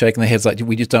the ears, shaking their heads like,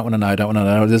 we just don't want to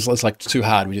know. It's like too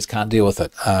hard. We just can't deal with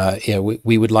it.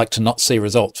 We would like to not see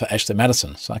results for Ashley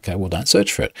Madison. So, okay, well, don't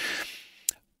search for it.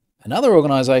 Another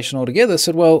organisation altogether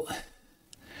said, well,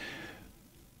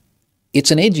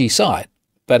 it's an edgy site,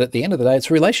 but at the end of the day,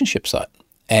 it's a relationship site.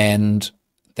 And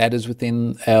that is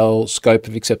within our scope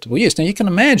of acceptable use. Now, you can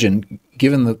imagine,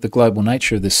 given the global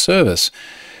nature of this service,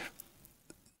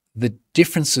 the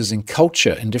differences in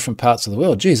culture in different parts of the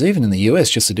world. Geez, even in the US,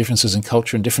 just the differences in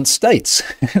culture in different states.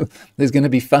 There's going to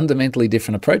be fundamentally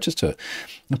different approaches to it.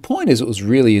 The point is, it was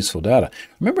really useful data.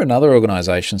 Remember, another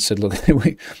organisation said, look,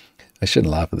 I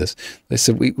shouldn't laugh at this. They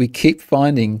said, we keep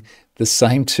finding the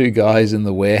same two guys in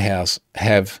the warehouse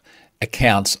have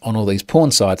accounts on all these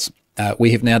porn sites.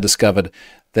 We have now discovered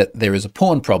that there is a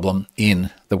porn problem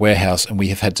in the warehouse and we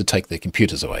have had to take their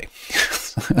computers away.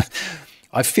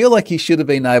 I feel like you should have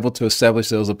been able to establish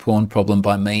there was a porn problem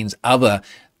by means other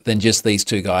than just these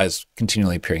two guys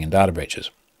continually appearing in data breaches.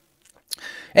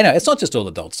 Anyway, it's not just all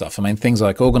adult stuff. I mean, things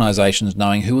like organizations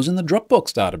knowing who was in the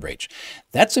Dropbox data breach.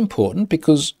 That's important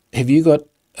because have you got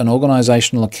an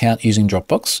organizational account using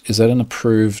Dropbox? Is that an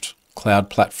approved cloud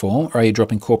platform, or are you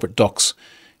dropping corporate docs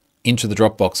into the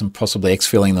Dropbox and possibly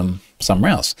exfilling them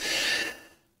somewhere else?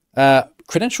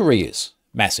 Credential reuse.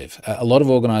 Massive. A lot of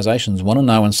organizations want to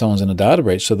know when someone's in a data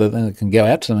breach so that they can go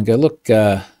out to them and go, look,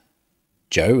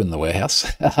 Joe in the warehouse,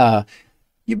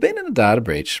 you've been in a data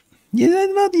breach.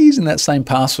 You're not using that same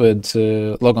password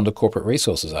to log onto corporate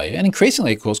resources, are you? And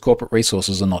increasingly, of course, corporate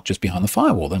resources are not just behind the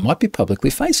firewall. They might be publicly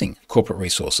facing corporate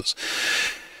resources.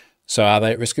 So are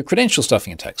they at risk of credential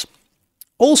stuffing attacks?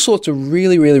 All sorts of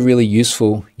really, really, really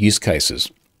useful use cases.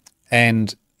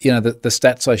 And the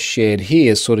stats I shared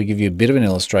here sort of give you a bit of an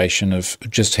illustration of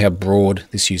just how broad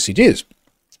this usage is.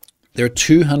 There are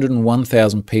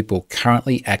 201,000 people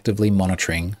currently actively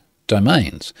monitoring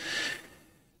domains.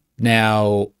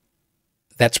 Now,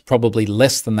 that's probably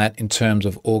less than that in terms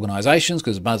of organizations,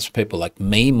 because a bunch of people like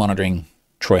me monitoring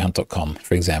troyhunt.com,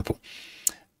 for example.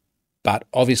 But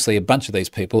obviously a bunch of these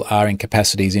people are in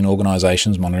capacities in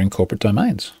organizations monitoring corporate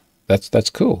domains.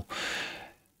 That's cool.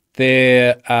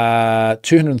 There are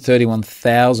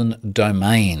 231,000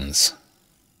 domains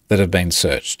that have been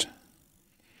searched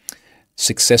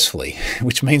successfully,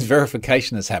 which means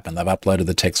verification has happened. They've uploaded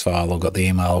the text file or got the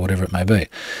email or whatever it may be.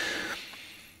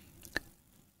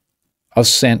 I've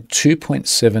sent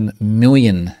 2.7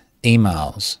 million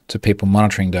emails to people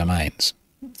monitoring domains.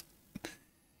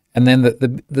 And then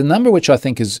the number which I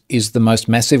think is the most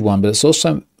massive one, but it's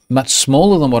also much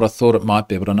smaller than what I thought it might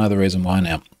be, but I know the reason why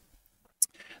now.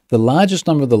 The largest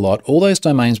number of the lot, all those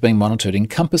domains being monitored,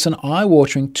 encompass an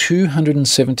eye-watering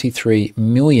 273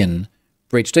 million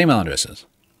breached email addresses.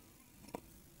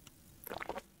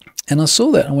 And I saw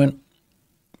that and went,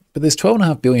 but there's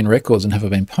 12.5 billion records and have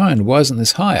been pwned. Why isn't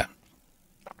this higher?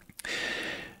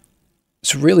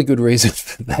 It's a really good reason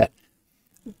for that.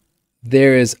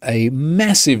 There is a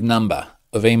massive number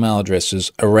of email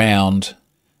addresses around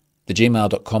the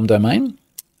gmail.com domain,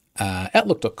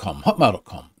 outlook.com,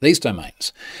 hotmail.com, these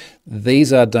domains.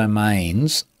 These are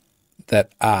domains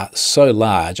that are so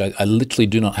large, I literally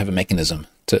do not have a mechanism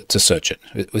to search it.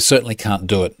 We certainly can't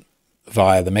do it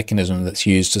via the mechanism that's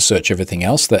used to search everything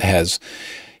else that has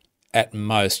at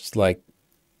most like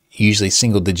usually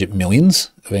single-digit millions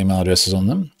of email addresses on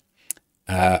them.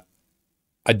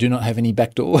 I do not have any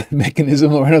backdoor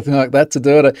mechanism or anything like that to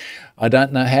do it. I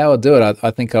don't know how I'd do it. I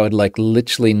think I would like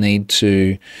literally need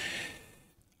to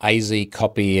AZ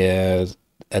copy a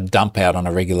dump out on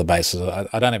a regular basis.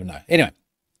 I don't even know. Anyway,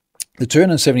 the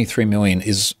 273 million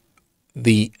is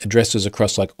the addresses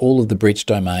across like all of the breached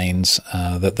domains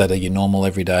that are your normal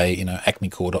everyday,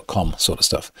 acmecore.com sort of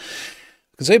stuff.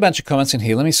 I can see a bunch of comments in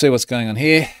here. Let me see what's going on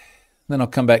here. Then I'll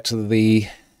come back to the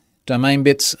domain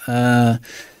bits.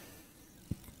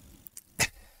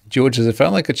 George says, if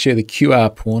only I could share the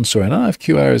QR porn story. I don't know if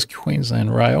QR is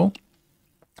Queensland Rail.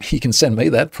 You can send me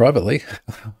that privately.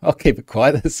 I'll keep it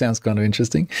quiet. That sounds kind of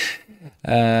interesting.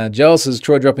 Joel says,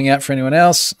 Troy dropping out for anyone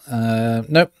else?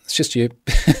 Nope, it's just you.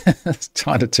 It's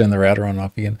time to turn the router on and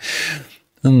off again.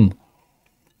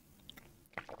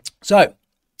 So,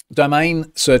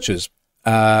 domain searches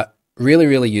are really,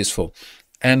 really useful.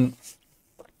 And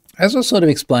as I sort of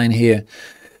explain here,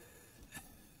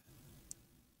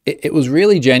 it was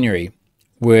really January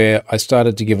where I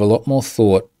started to give a lot more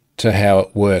thought to how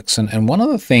it works. And one of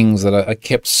the things that I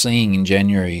kept seeing in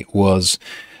January was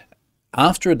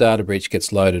after a data breach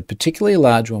gets loaded, particularly a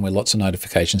large one where lots of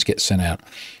notifications get sent out,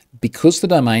 because the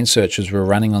domain searches were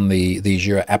running on the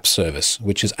Azure App Service,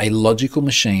 which is a logical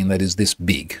machine that is this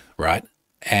big, right?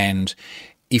 And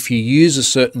if you use a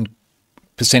certain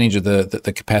percentage of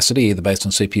the capacity, either based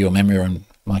on CPU or memory, or in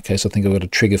my case, I think I've got a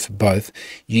trigger for both,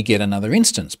 you get another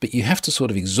instance. But you have to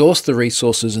sort of exhaust the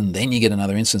resources and then you get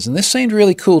another instance. And this seemed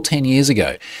really cool 10 years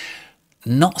ago.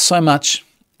 Not so much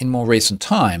in more recent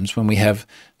times when we have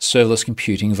serverless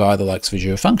computing via the likes of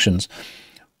Azure Functions,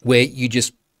 where you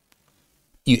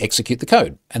execute the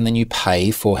code and then you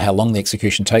pay for how long the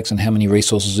execution takes and how many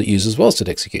resources it uses whilst it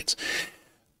executes.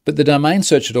 But the domain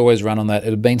search had always run on that. It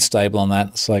had been stable on that.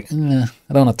 It's like, I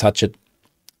don't want to touch it.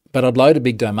 But I'd load a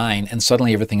big domain and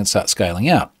suddenly everything would start scaling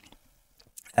out.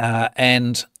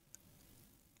 And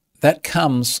that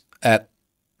comes at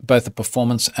both a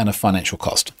performance and a financial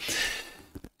cost.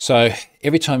 So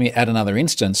every time you add another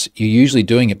instance, you're usually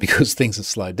doing it because things have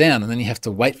slowed down, and then you have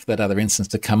to wait for that other instance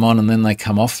to come on, and then they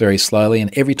come off very slowly.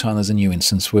 And every time there's a new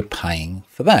instance, we're paying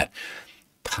for that,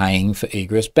 paying for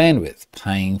egress bandwidth,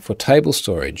 paying for table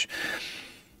storage.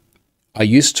 I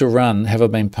used to have I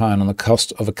been paying on the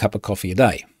cost of a cup of coffee a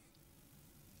day.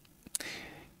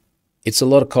 It's a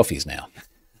lot of coffees now.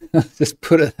 Just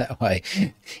put it that way.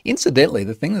 Incidentally,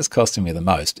 the thing that's costing me the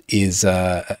most is,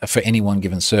 for any one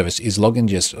given service, is log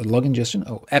ingestion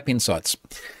or App Insights,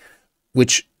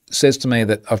 which says to me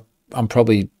that I'm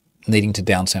probably needing to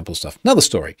downsample stuff. Another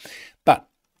story. But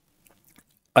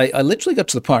I literally got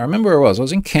to the point, I remember where I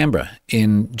was in Canberra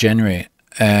in January,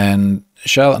 and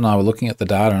Charlotte and I were looking at the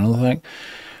data, and I was like,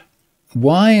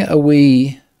 why are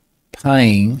we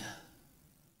paying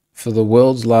for the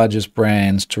world's largest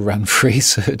brands to run free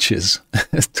searches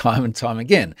time and time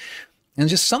again? And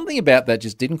just something about that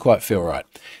just didn't quite feel right.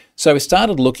 So we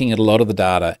started looking at a lot of the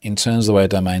data in terms of the way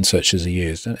domain searches are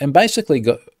used, and basically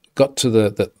got to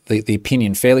the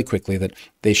opinion fairly quickly that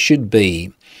there should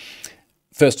be,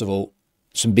 first of all,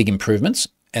 some big improvements,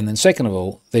 and then second of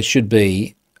all, there should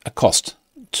be a cost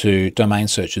to domain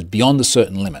searches beyond a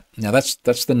certain limit. Now that's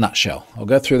the nutshell. I'll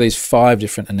go through these 5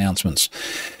 different announcements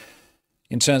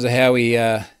in terms of how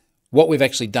what we've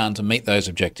actually done to meet those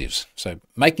objectives. So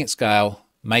making it scale,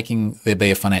 making there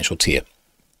be a financial tier.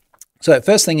 So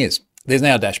first thing is, there's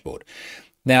now a dashboard.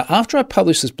 Now, after I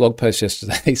published this blog post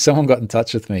yesterday, someone got in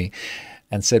touch with me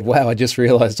and said, wow, I just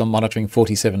realized I'm monitoring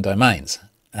 47 domains.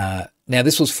 Now,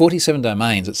 this was 47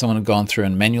 domains that someone had gone through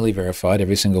and manually verified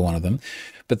every single one of them.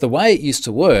 But the way it used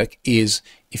to work is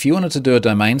if you wanted to do a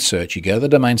domain search, you go to the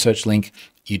domain search link,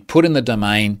 you'd put in the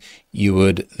domain, you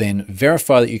would then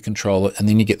verify that you control it, and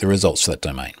then you get the results for that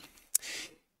domain.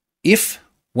 If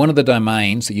one of the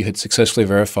domains that you had successfully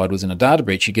verified was in a data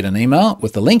breach, you get an email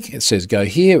with the link. It says go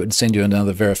here. It would send you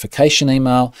another verification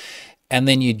email, and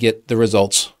then you'd get the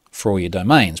results for all your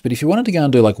domains. But if you wanted to go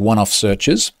and do like one-off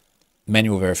searches,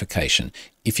 manual verification.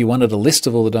 If you wanted a list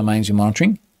of all the domains you're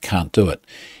monitoring, can't do it.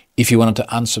 If you wanted to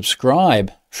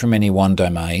unsubscribe from any one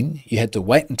domain, you had to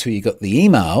wait until you got the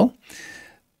email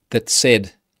that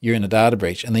said you're in a data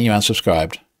breach, and then you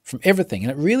unsubscribed from everything.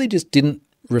 And it really just didn't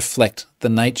reflect the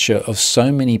nature of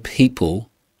so many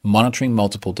people monitoring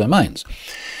multiple domains.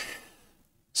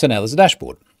 So now there's a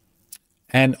dashboard.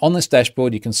 And on this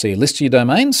dashboard, you can see a list of your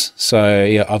domains. So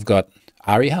yeah, I've got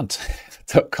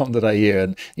arihunt.com.au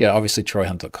and obviously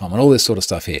troyhunt.com and all this sort of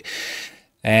stuff here.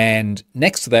 And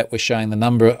next to that, we're showing the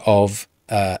number of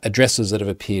addresses that have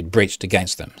appeared breached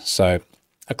against them. So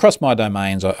across my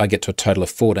domains, I get to a total of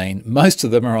 14. Most of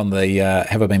them are on the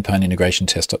have I been pwned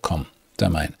integrationtest.com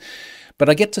domain. But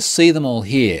I get to see them all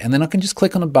here, and then I can just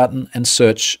click on a button and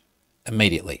search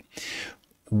immediately.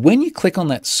 When you click on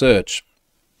that search,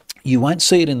 you won't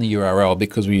see it in the URL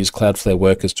because we use Cloudflare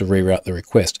Workers to reroute the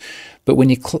request. But when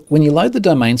you load the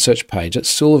domain search page, it's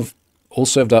still all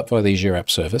served up by the Azure App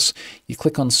Service. You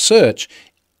click on search,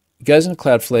 it goes into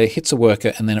Cloudflare, hits a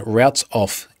worker, and then it routes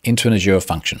off into an Azure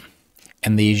function.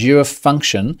 And the Azure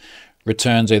function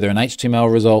returns either an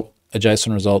HTML result, a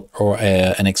JSON result, or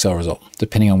an Excel result,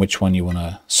 depending on which one you want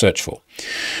to search for.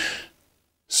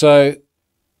 So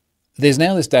there's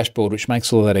now this dashboard which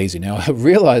makes all of that easy. Now, I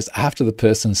realized after the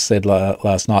person said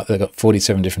last night they've got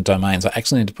 47 different domains, I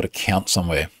actually need to put a count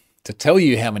somewhere to tell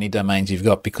you how many domains you've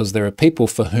got, because there are people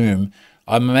for whom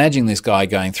I'm imagining this guy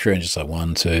going through and just like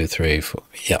 1, 2, 3, 4.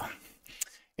 Yeah.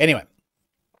 Anyway,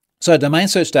 so domain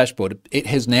search dashboard, it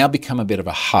has now become a bit of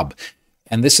a hub.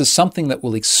 And this is something that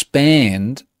will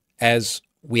expand as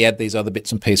we add these other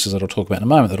bits and pieces that I'll talk about in a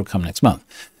moment that'll come next month.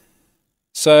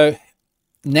 So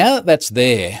now that that's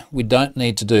there, we don't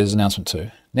need to do this announcement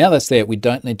two. Now that's there, we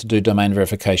don't need to do domain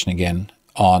verification again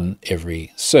on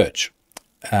every search.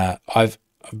 I've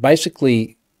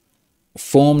basically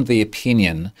formed the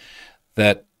opinion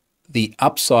that the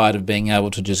upside of being able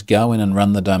to just go in and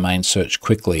run the domain search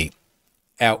quickly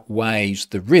outweighs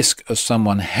the risk of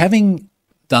someone having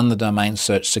done the domain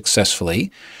search successfully,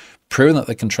 proven that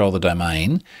they control the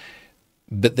domain,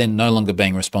 but then no longer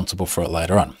being responsible for it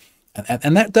later on.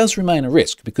 And that does remain a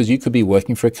risk, because you could be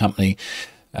working for a company,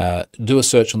 do a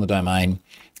search on the domain,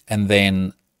 and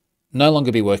then no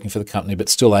longer be working for the company, but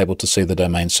still able to see the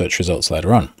domain search results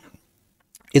later on.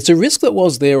 It's a risk that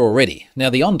was there already. Now,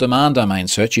 the on-demand domain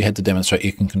search, you had to demonstrate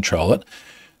you can control it.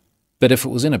 But if it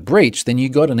was in a breach, then you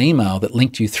got an email that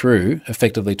linked you through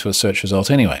effectively to a search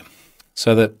result anyway.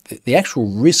 So that the actual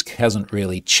risk hasn't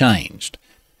really changed.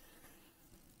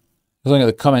 I was looking at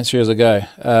the comments here as I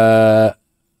go.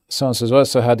 Someone says, why is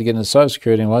it so hard to get into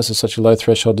cybersecurity, and why is there such a low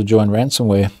threshold to join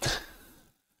ransomware?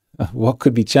 What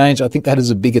could be changed? I think that is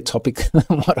a bigger topic than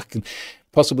what I can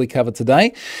possibly cover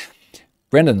today.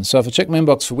 Brendan, so if I check my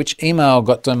inbox for which email I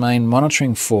got domain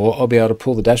monitoring for, I'll be able to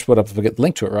pull the dashboard up if I get the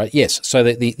link to it, right? Yes. So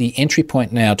the entry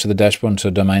point now to the dashboard to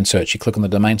a domain search, you click on the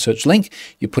domain search link,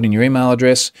 you put in your email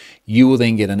address, you will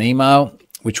then get an email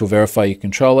which will verify you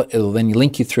control it. It'll then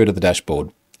link you through to the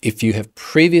dashboard. If you have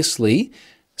previously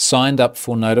signed up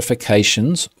for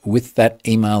notifications with that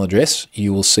email address,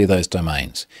 you will see those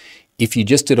domains. If you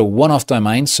just did a one-off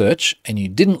domain search and you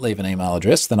didn't leave an email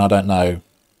address, then I don't know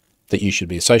that you should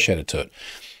be associated to it.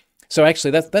 So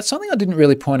actually, that's something I didn't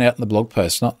really point out in the blog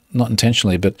post, not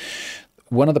intentionally, but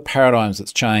one of the paradigms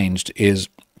that's changed is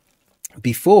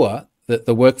before the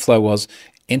workflow was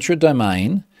enter a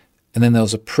domain, and then there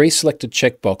was a pre-selected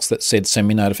checkbox that said send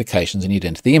me notifications, and you'd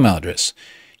enter the email address.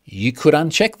 You could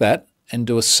uncheck that and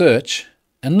do a search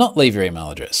and not leave your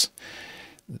email address.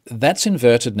 That's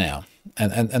inverted now.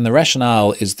 And the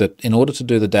rationale is that in order to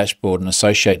do the dashboard and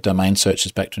associate domain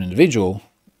searches back to an individual,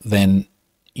 then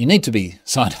you need to be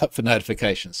signed up for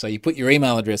notifications. So you put your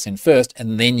email address in first,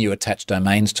 and then you attach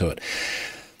domains to it.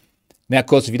 Now, of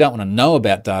course, if you don't want to know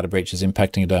about data breaches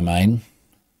impacting a domain,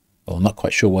 well, I'm not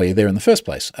quite sure why you're there in the first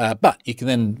place, but you can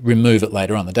then remove it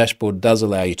later on. The dashboard does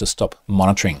allow you to stop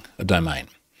monitoring a domain.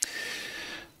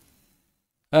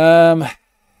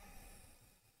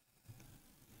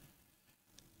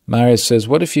 Mario says,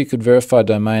 what if you could verify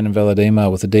domain and valid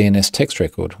email with a DNS text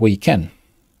record? Well, you can.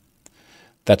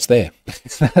 That's there.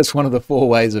 That's one of the 4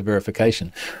 ways of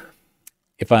verification,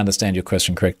 if I understand your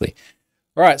question correctly.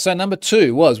 All right, so number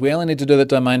 2 was we only need to do that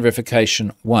domain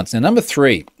verification once. Now, number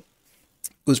 3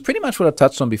 was pretty much what I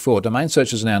touched on before. Domain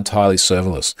searches are now entirely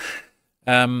serverless.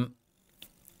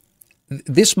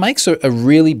 This makes a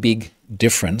really big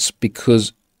difference,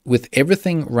 because with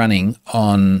everything running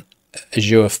on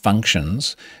Azure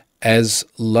Functions, as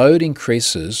load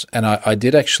increases, and I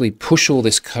did actually push all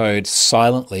this code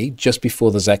silently just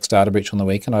before the Zax data breach on the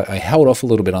weekend. I held off a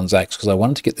little bit on Zax because I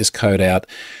wanted to get this code out,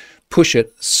 push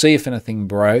it, see if anything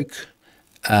broke.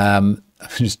 I'm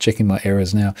just checking my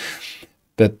errors now.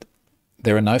 But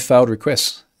there are no failed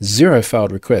requests, 0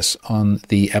 failed requests on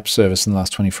the app service in the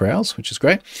last 24 hours, which is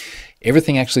great.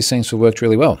 Everything actually seems to have worked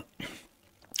really well.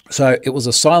 So it was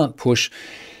a silent push.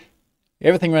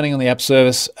 Everything running on the app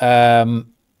service.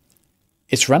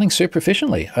 It's running super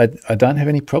efficiently. I don't have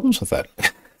any problems with that.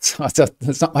 So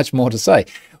there's not much more to say.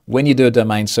 When you do a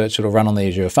domain search, it'll run on the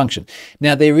Azure function.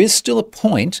 Now, there is still a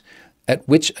point at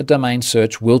which a domain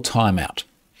search will time out.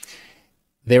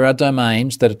 There are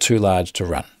domains that are too large to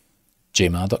run.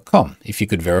 Gmail.com. If you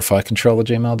could verify control of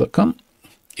gmail.com,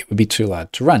 it would be too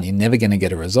large to run. You're never going to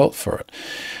get a result for it.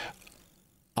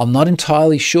 I'm not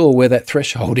entirely sure where that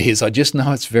threshold is. I just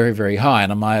know it's very, very high,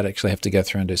 and I might actually have to go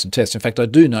through and do some tests. In fact, I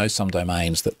do know some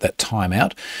domains that time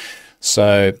out.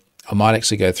 So I might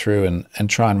actually go through and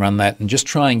try and run that and just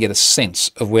try and get a sense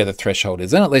of where the threshold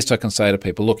is. Then at least I can say to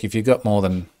people, look, if you've got more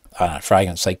than, for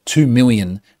argument's sake, 2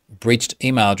 million breached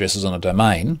email addresses on a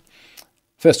domain,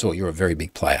 first of all, you're a very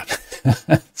big player.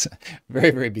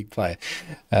 Very, very big player.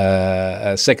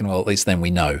 Second of all, at least then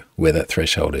we know where that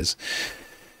threshold is.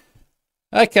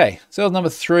 Okay, so number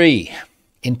 3,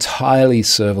 entirely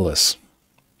serverless,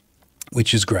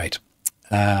 which is great.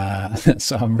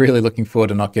 So I'm really looking forward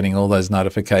to not getting all those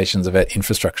notifications about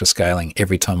infrastructure scaling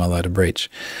every time I load a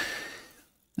breach.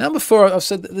 Number 4, I've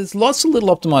said that there's lots of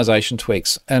little optimization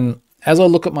tweaks. And as I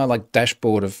look at my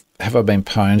dashboard of have I been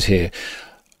pwned here,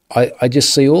 I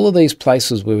just see all of these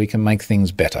places where we can make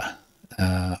things better.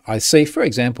 I see, for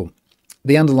example,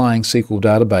 the underlying SQL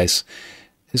database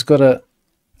has got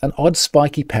an odd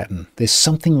spiky pattern. There's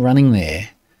something running there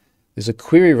there's a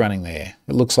query running there.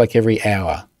 It looks like every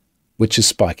hour, which is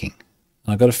spiking.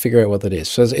 And I've got to figure out what that is.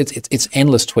 So it's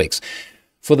endless tweaks.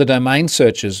 For the domain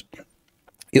searches,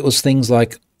 it was things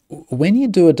like when you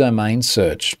do a domain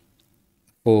search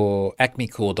for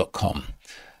acmecore.com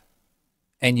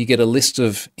and you get a list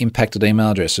of impacted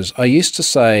email addresses, I used to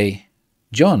say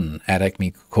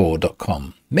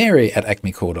john@acmecore.com,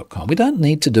 mary@acmecore.com. We don't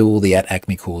need to do all the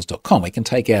 @acmecores.com. We can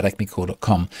take out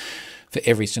acmecore.com for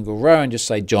every single row and just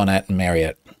say John at and Mary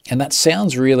at. And that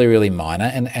sounds really, really minor,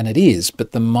 and it is,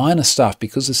 but the minor stuff,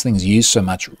 because this thing's used so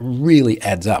much, really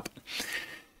adds up.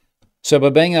 So by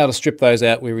being able to strip those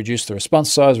out, we reduce the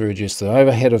response size, we reduce the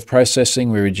overhead of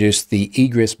processing, we reduce the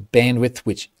egress bandwidth,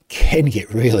 which can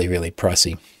get really, really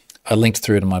pricey. I linked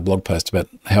through to my blog post about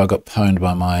how I got pwned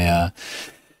by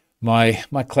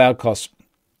my cloud costs.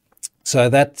 So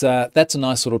that's a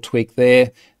nice little tweak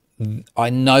there. I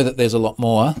know that there's a lot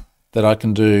more that I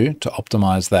can do to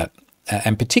optimize that.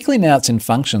 And particularly now it's in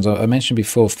functions. I mentioned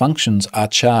before, functions are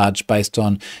charged based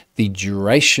on the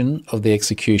duration of the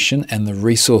execution and the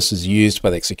resources used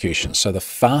by the execution. So the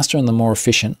faster and the more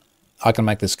efficient I can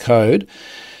make this code,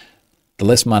 the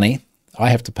less money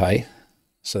I have to pay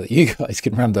so that you guys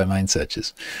can run domain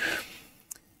searches.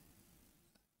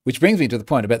 Which brings me to the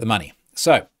point about the money.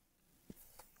 So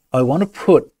I want to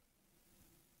put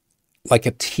like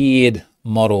a tiered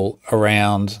model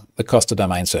around the cost of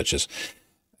domain searches.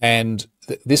 And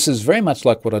this is very much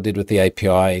like what I did with the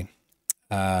API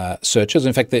searches.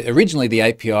 In fact, originally the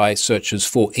API searches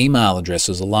for email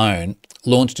addresses alone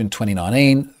launched in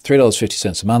 2019,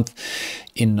 $3.50 a month.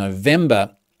 In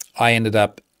November, I ended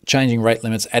up changing rate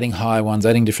limits, adding higher ones,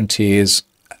 adding different tiers.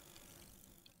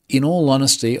 In all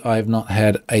honesty, I have not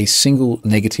had a single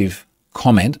negative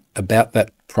comment about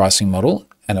that pricing model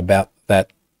and about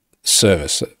that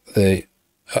service.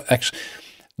 Actually,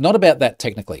 not about that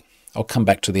technically. I'll come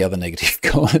back to the other negative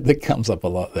comment that comes up a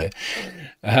lot there.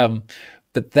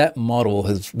 But that model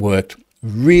has worked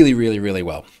really, really, really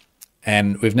well.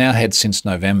 And we've now had since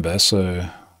November, so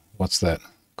what's that?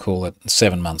 Call it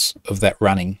 7 months of that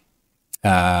running.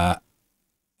 And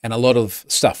a lot of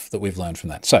stuff that we've learned from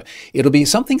that. So it'll be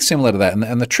something similar to that.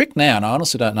 And the trick now, and I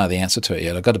honestly don't know the answer to it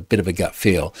yet, I've got a bit of a gut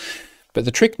feel, but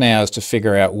the trick now is to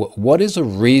figure out what is a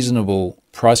reasonable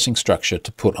pricing structure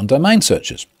to put on domain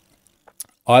searches.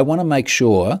 I want to make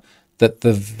sure that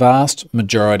the vast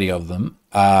majority of them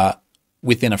are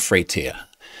within a free tier.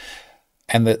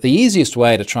 And that the easiest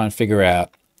way to try and figure out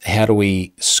how do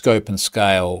we scope and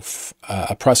scale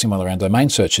a pricing model around domain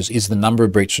searches is the number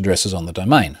of breached addresses on the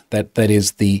domain.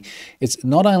 It's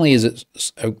not only is it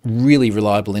a really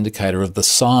reliable indicator of the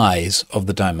size of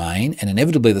the domain and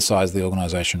inevitably the size of the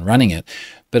organization running it,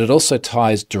 but it also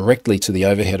ties directly to the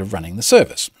overhead of running the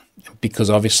service. Because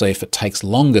obviously if it takes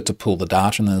longer to pull the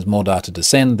data and there's more data to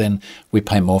send, then we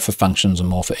pay more for functions and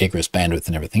more for egress bandwidth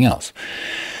and everything else.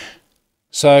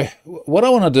 So what I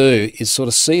want to do is sort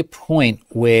of see a point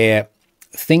where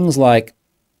things like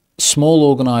small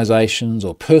organizations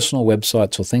or personal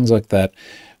websites or things like that,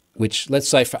 which let's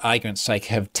say for argument's sake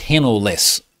have 10 or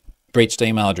less breached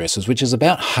email addresses, which is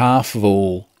about half of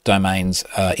all domains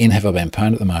in Have I Been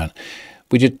Pwned at the moment,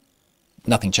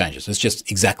 nothing changes. It's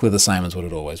just exactly the same as what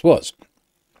it always was.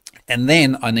 And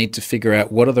then I need to figure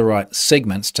out what are the right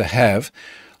segments to have.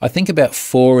 I think about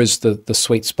 4 is the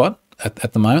sweet spot.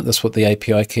 At the moment, that's what the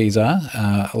API keys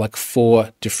are, like 4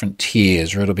 different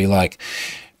tiers, where it'll be like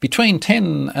between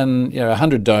 10 and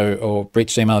 100 or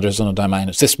breached email addresses on a domain,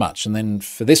 it's this much, and then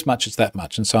for this much, it's that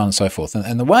much, and so on and so forth.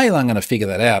 And the way I'm going to figure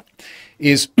that out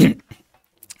is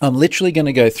I'm literally going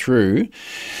to go through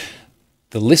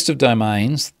the list of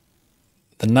domains,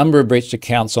 the number of breached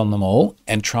accounts on them all,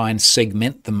 and try and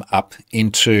segment them up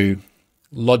into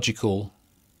logical,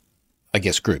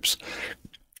 groups.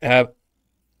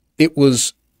 It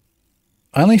was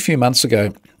only a few months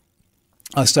ago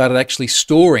I started actually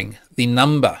storing the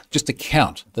number, just to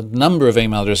count the number of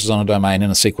email addresses on a domain in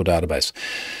a SQL database.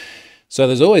 So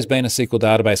there's always been a SQL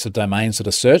database of domains that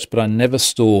are searched, but I never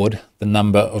stored the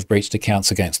number of breached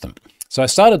accounts against them. So I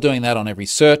started doing that on every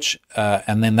search,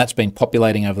 and then that's been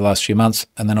populating over the last few months,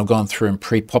 and then I've gone through and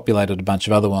pre-populated a bunch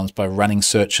of other ones by running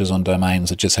searches on domains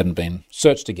that just hadn't been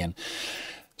searched again.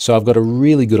 So I've got a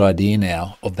really good idea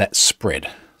now of that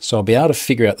spread. So I'll be able to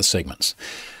figure out the segments.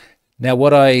 Now,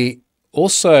 what I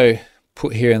also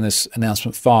put here in this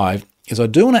announcement 5 is I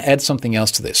do want to add something else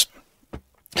to this.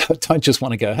 I don't just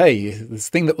want to go, hey, this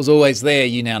thing that was always there,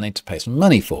 you now need to pay some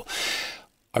money for.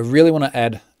 I really want to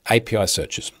add API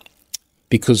searches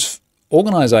because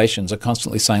organizations are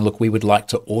constantly saying, look, we would like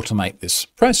to automate this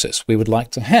process. We would like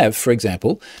to have, for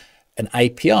example, an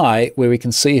API where we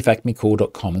can see if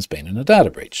acmecore.com has been in a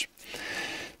data breach.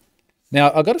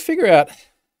 Now, I've got to figure out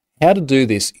how to do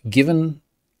this given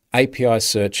API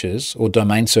searches, or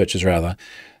domain searches rather,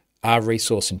 are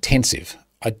resource intensive.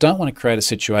 I don't want to create a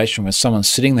situation where someone's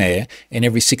sitting there and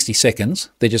every 60 seconds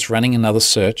they're just running another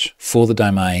search for the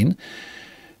domain,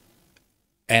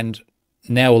 and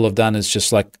now all I've done is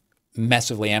just like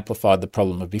massively amplified the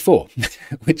problem of before,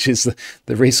 which is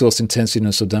the resource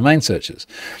intensiveness of domain searches.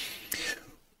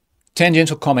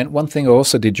 Tangential comment, one thing I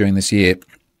also did during this year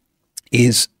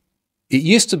is it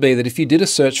used to be that if you did a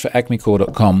search for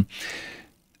acmecore.com,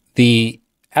 the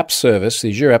app service, the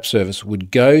Azure app service, would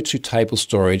go to table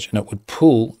storage and it would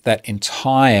pull that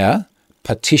entire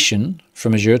partition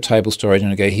from Azure table storage and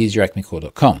it would go, here's your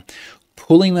acmecore.com.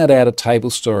 Pulling that out of table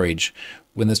storage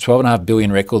when there's 12.5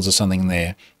 billion records or something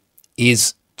there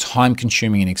is time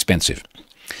consuming and expensive.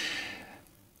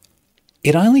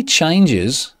 It only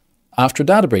changes after a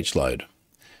data breach load.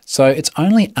 So it's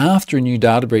only after a new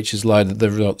data breach is loaded that the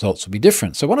results will be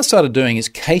different. So what I started doing is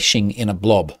caching in a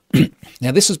blob.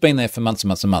 Now, this has been there for months and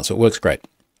months and months, so it works great.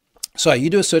 So you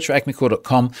do a search for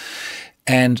acmecore.com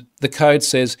and the code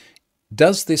says,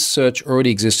 does this search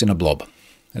already exist in a blob?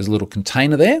 There's a little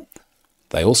container there.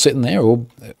 They all sit in there, or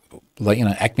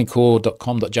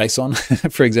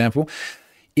acmecore.com.json, for example.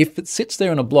 If it sits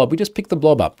there in a blob, we just pick the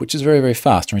blob up, which is very, very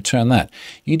fast, and return that.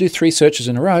 You do 3 searches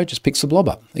in a row, just picks the blob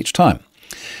up each time.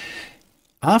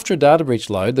 After a data breach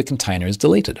load, the container is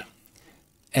deleted.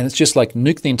 And it's just like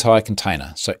nuke the entire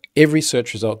container. So every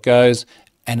search result goes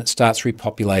and it starts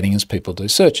repopulating as people do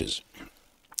searches.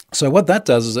 So what that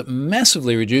does is it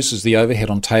massively reduces the overhead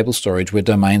on table storage where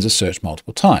domains are searched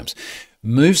multiple times,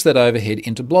 moves that overhead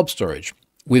into blob storage.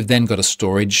 We've then got a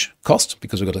storage cost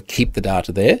because we've got to keep the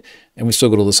data there, and we've still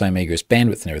got all the same egress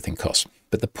bandwidth and everything costs.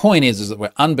 But the point is that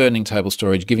we're unburdening table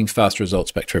storage, giving faster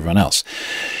results back to everyone else.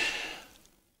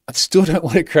 I still don't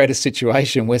want to create a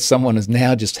situation where someone is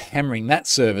now just hammering that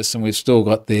service and we've still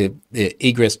got the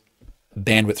egress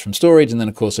bandwidth from storage, and then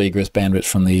of course egress bandwidth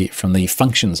from the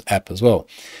functions app as well.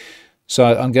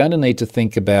 So I'm going to need to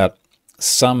think about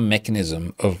some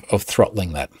mechanism of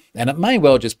throttling that. And it may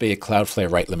well just be a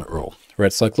Cloudflare rate limit rule, where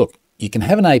it's like, look, you can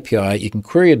have an API, you can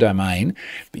query a domain,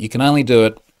 but you can only do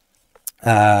it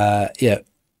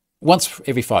once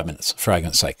every 5 minutes, for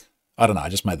argument's sake. I don't know, I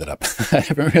just made that up. I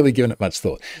haven't really given it much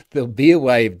thought. There'll be a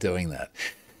way of doing that.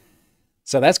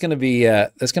 So that's going to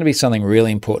be something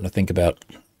really important to think about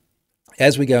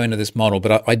as we go into this model.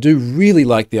 But I do really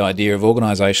like the idea of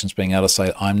organizations being able to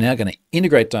say, I'm now going to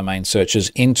integrate domain searches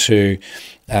into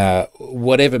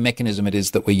whatever mechanism it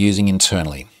is that we're using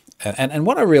internally. And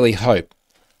what I really hope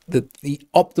that the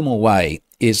optimal way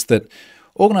is that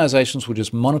organizations will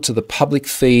just monitor the public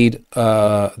feed,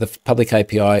 the public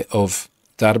API of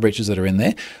data breaches that are in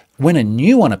there. When a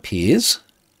new one appears,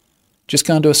 just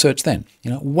go and do a search then.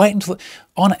 Wait until,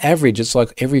 on average, it's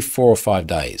like every 4 or 5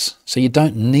 days. So you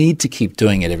don't need to keep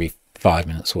doing it every 5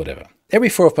 minutes or whatever. Every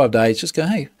 4 or 5 days, just go,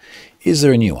 hey, is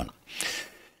there a new one?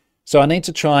 So I need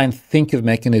to try and think of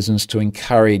mechanisms to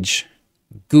encourage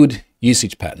good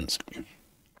usage patterns.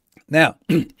 Now,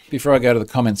 before I go to the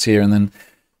comments here and then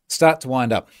start to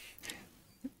wind up,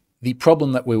 the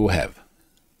problem that we will have,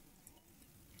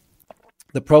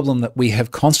 the problem that we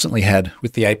have constantly had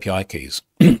with the API keys.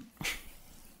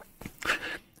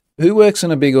 Who works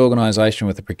in a big organization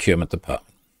with a procurement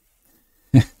department?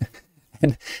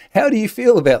 And how do you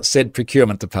feel about said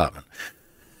procurement department?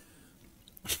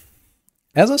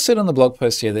 As I said on the blog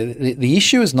post here, the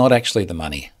issue is not actually the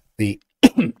money.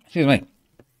 Excuse me.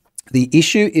 The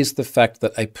issue is the fact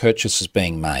that a purchase is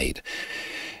being made.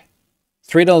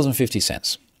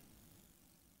 $3.50.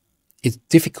 It's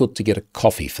difficult to get a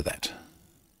coffee for that.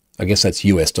 I guess that's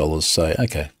US dollars, so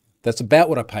okay. That's about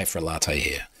what I pay for a latte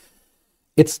here.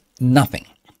 It's nothing.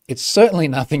 It's certainly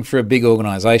nothing for a big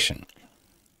organization.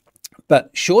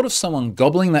 But short of someone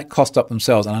gobbling that cost up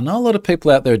themselves, and I know a lot of people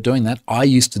out there are doing that. I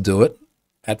used to do it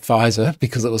at Pfizer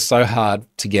because it was so hard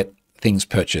to get things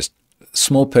purchased.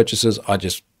 Small purchases, I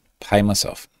just pay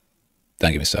myself.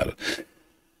 Don't get me started.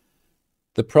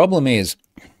 The problem is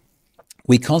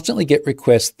we constantly get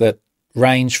requests that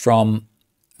range from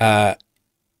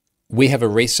we have a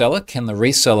reseller. Can the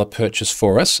reseller purchase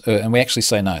for us? And we actually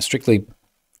say no. Strictly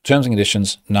terms and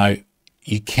conditions, no,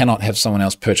 you cannot have someone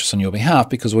else purchase on your behalf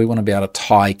because we want to be able to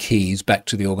tie keys back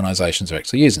to the organizations that are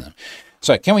actually using them.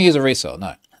 So can we use a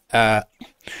reseller? No.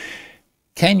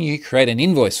 Can you create an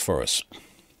invoice for us?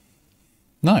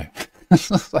 No.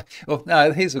 Well,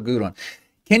 no, here's a good one.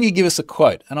 Can you give us a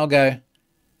quote? And I'll go,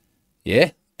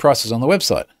 yeah, price is on the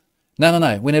website.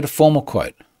 No, we need a formal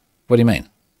quote. What do you mean?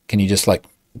 Can you just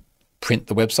print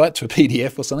the website to a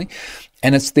PDF or something?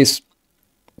 And it's this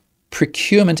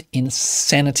procurement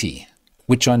insanity,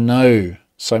 which I know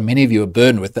so many of you are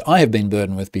burdened with, that I have been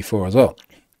burdened with before as well.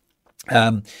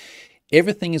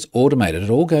 Everything is automated. It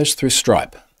all goes through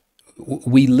Stripe.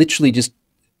 We literally just,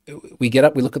 we get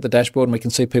up, we look at the dashboard, and we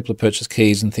can see people have purchased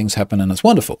keys and things happen, and it's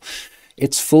wonderful.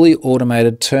 It's fully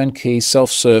automated, turnkey,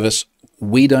 self-service.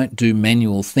 We don't do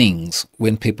manual things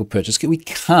when people purchase keys. We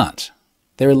can't.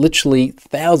 There are literally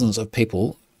thousands of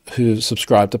people who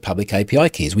subscribe to public API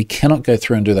keys. We cannot go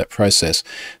through and do that process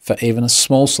for even a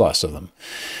small slice of them.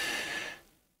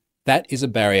 That is a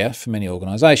barrier for many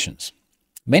organizations.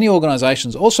 Many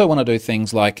organizations also want to do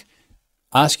things like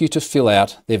ask you to fill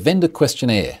out their vendor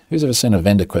questionnaire. Who's ever seen a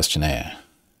vendor questionnaire?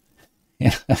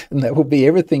 Yeah, and that will be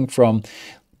everything from,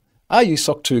 are you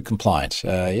SOC 2 compliant?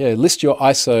 List your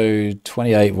ISO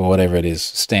 28 or whatever it is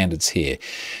standards here.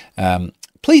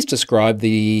 Please describe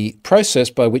the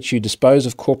process by which you dispose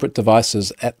of corporate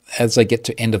devices as they get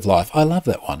to end of life. I love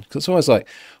that one because it's always like,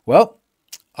 well,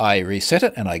 I reset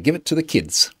it and I give it to the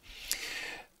kids.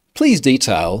 Please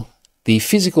detail the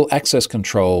physical access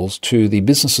controls to the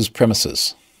business's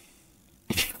premises.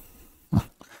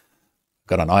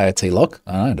 Got an IoT lock?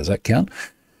 I don't know, does that count?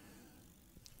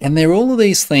 And there are all of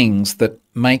these things that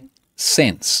make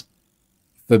sense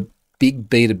for big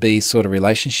B2B sort of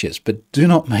relationships, but do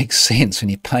not make sense when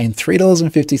you're paying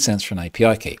 $3.50 for an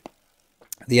API key.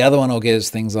 The other one I'll get is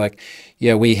things like,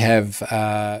 we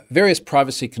have various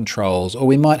privacy controls, or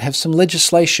we might have some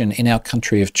legislation in our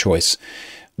country of choice,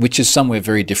 which is somewhere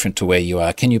very different to where you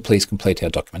are. Can you please complete our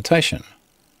documentation?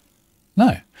 No.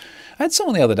 I had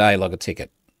someone the other day log a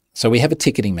ticket. So we have a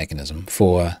ticketing mechanism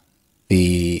for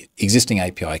the existing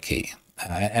API key.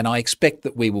 And I expect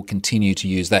that we will continue to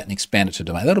use that and expand it to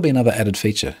domain. That'll be another added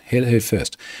feature. Here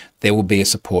first. There will be a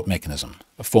support mechanism,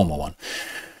 a formal one.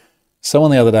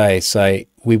 Someone the other day say,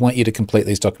 we want you to complete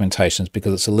these documentations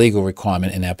because it's a legal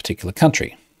requirement in our particular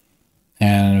country.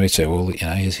 And we say, well,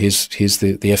 here's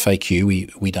the FAQ.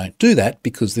 We don't do that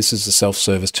because this is a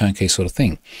self-service turnkey sort of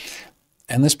thing.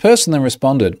 And this person then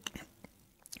responded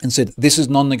and said, this is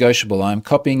non-negotiable. I'm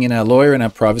copying in our lawyer and our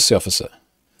privacy officer.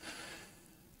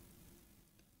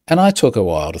 And I took a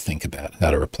while to think about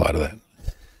how to reply to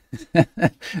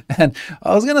that. And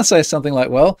I was going to say something like,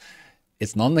 well,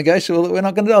 it's non-negotiable that we're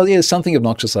not going to do something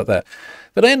obnoxious like that.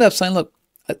 But I ended up saying, look,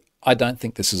 I don't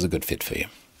think this is a good fit for you.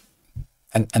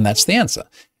 And that's the answer.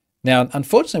 Now,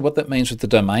 unfortunately, what that means with the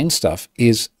domain stuff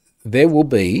is there will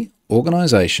be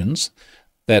organizations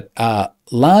that are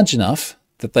large enough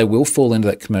that they will fall into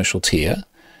that commercial tier,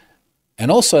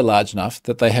 and also large enough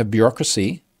that they have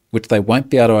bureaucracy which they won't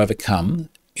be able to overcome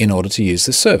in order to use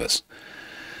this service.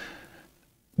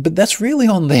 But that's really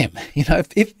on them.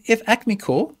 If Acme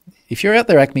Core, if you're out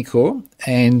there, Acme Core,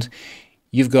 and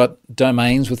you've got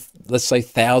domains with, let's say,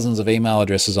 thousands of email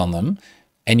addresses on them,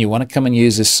 and you want to come and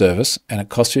use this service, and it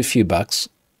costs you a few bucks,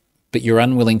 but you're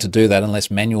unwilling to do that unless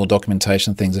manual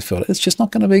documentation things are filled out, it's just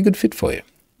not going to be a good fit for you.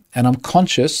 And I'm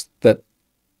conscious that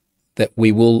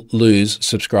we will lose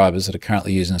subscribers that are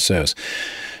currently using the service.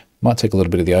 Might take a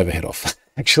little bit of the overhead off,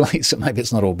 actually, so maybe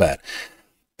it's not all bad.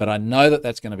 But I know that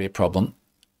that's going to be a problem.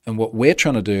 And what we're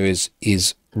trying to do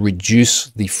is reduce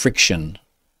the friction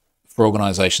for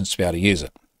organizations to be able to use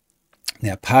it.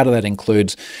 Now, part of that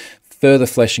includes further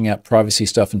fleshing out privacy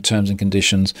stuff and terms and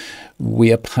conditions.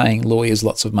 We are paying lawyers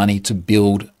lots of money to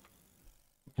build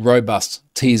robust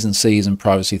T's and C's and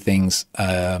privacy things,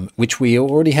 which we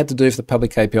already had to do for the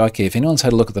public API key. If anyone's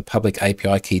had a look at the public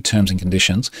API key terms and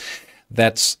conditions,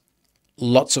 that's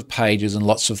lots of pages and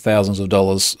lots of thousands of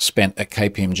dollars spent at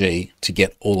KPMG to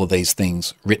get all of these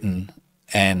things written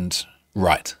and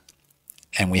right.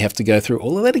 And we have to go through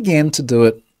all of that again to do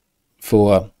it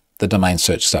for the domain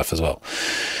search stuff as well.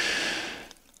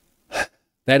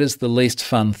 That is the least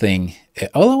fun thing.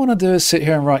 All I want to do is sit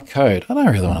here and write code. I don't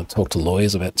really want to talk to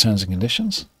lawyers about terms and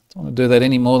conditions. I don't want to do that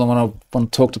any more than when I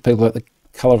want to talk to people about the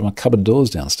colour of my cupboard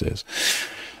doors downstairs.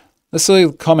 Let's see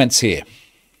the comments here.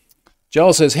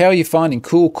 Joel says, how are you finding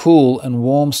cool and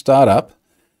warm startup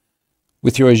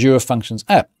with your Azure Functions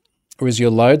app? Or is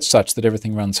your load such that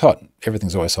everything runs hot?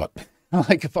 Everything's always hot.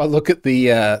 Like if I look at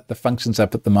the Functions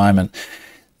app at the moment,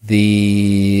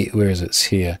 where is it? It's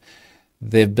here.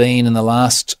 There've been in the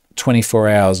last 24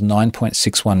 hours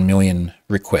 9.61 million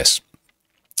requests.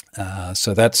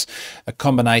 So that's a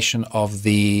combination of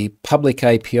the public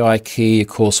API key. Of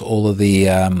course, all of the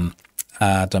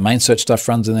domain search stuff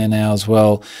runs in there now as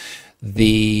well.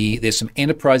 There's some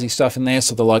enterprisey stuff in there,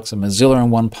 so the likes of Mozilla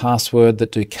and 1Password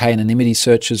that do k-anonymity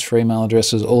searches for email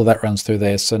addresses, all of that runs through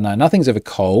there. So no, nothing's ever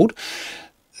cold.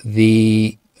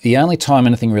 The The only time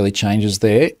anything really changes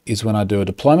there is when I do a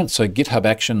deployment. So GitHub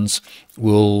Actions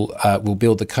will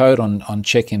build the code on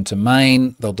check into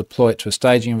main. They'll deploy it to a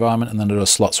staging environment and then do a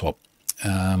slot swap.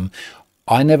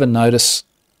 I never notice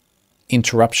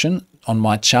interruption on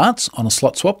my charts on a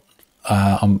slot swap.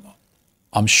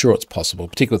 I'm sure it's possible,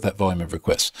 particularly with that volume of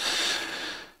requests.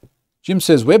 Jim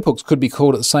says webhooks could be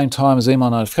called at the same time as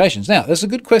email notifications. Now, that's a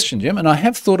good question, Jim, and I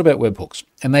have thought about webhooks,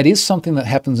 and that is something that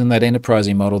happens in that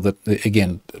enterprising model that,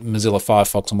 again, Mozilla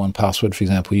Firefox and 1Password, for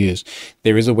example, use.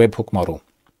 There is a webhook model.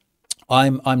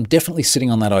 I'm definitely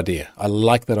sitting on that idea. I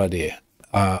like that idea.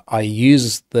 I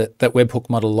use that webhook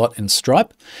model a lot in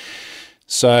Stripe.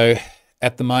 So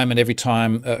at the moment, every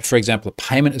time, for example, a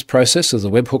payment is processed, as a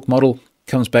webhook model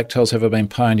comes back, tells have I been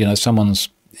pwned, someone's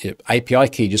API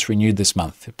key just renewed this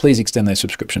month. Please extend their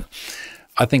subscription.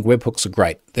 I think webhooks are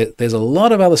great. There's a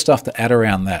lot of other stuff to add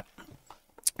around that.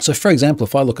 So for example,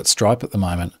 if I look at Stripe at the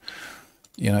moment,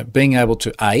 being able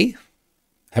to A,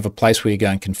 have a place where you go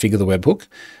and configure the webhook.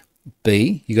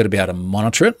 B, you got to be able to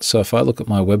monitor it. So if I look at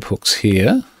my webhooks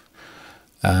here,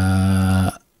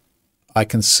 I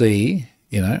can see,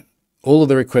 all of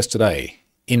the requests today.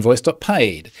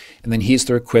 Invoice.paid, and then here's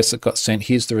the request that got sent,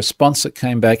 here's the response that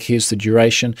came back, here's the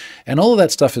duration, and all of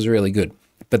that stuff is really good.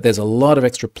 But there's a lot of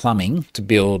extra plumbing to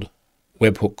build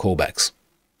webhook callbacks.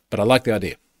 But I like the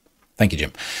idea. Thank you,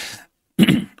 Jim.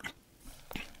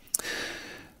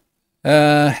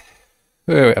 Where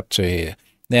are we up to here?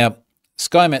 Now,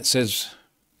 SkyMet says,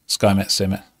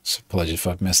 apologies if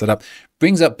I've messed that up,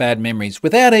 brings up bad memories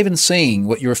without even seeing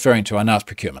what you're referring to. I know it's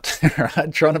procurement,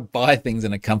 right? Trying to buy things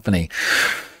in a company.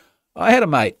 I had a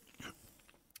mate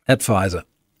at Pfizer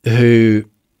who,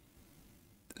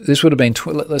 this would have been,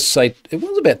 let's say, it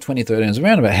was about 2013, it was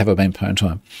around about Have I Been Pwned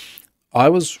time. I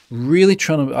was really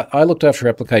I looked after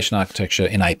application architecture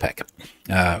in APAC.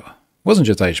 It wasn't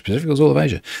just Asia Pacific, it was all of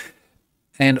Asia.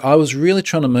 And I was really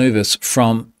trying to move us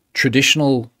from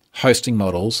traditional hosting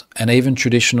models and even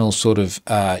traditional sort of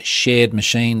shared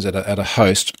machines at a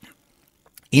host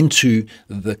into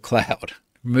the cloud,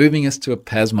 moving us to a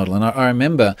PaaS model. And I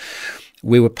remember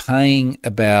we were paying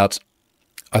about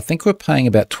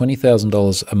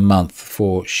 $20,000 a month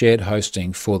for shared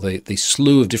hosting for the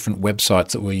slew of different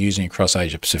websites that we're using across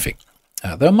Asia Pacific.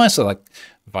 They were mostly like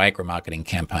Viagra marketing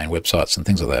campaign websites and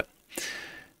things like that.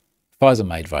 Pfizer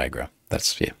made Viagra.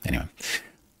 Anyway.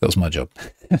 That was my job,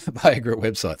 Viagra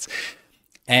websites.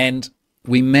 And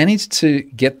we managed to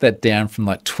get that down from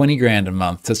like 20 grand a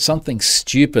month to something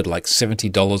stupid like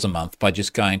 $70 a month by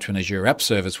just going to an Azure app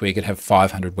service where you could have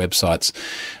 500 websites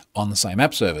on the same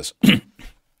app service.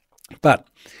 But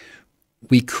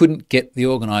we couldn't get the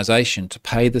organization to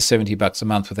pay the $70 a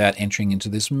month without entering into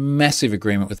this massive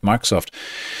agreement with Microsoft.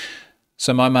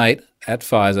 So my mate at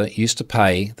Pfizer used to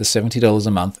pay the $70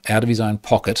 a month out of his own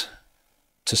pocket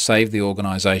to save the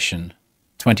organisation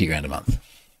 20 grand a month.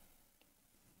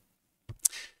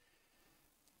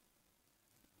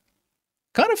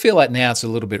 Kind of feel like now it's a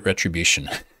little bit retribution,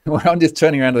 where I'm just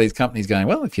turning around to these companies going,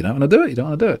 well, if you don't want to do it, you don't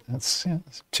want to do it. That's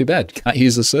too bad. Can't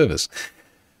use the service.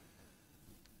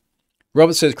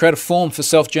 Robert says, create a form for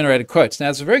self-generated quotes.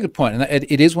 Now, it's a very good point, and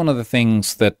it is one of the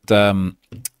things that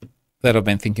that I've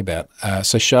been thinking about.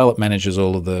 So Charlotte manages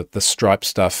all of the Stripe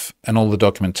stuff and all the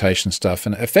documentation stuff.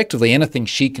 And effectively anything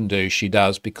she can do, she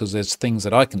does, because there's things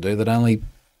that I can do that only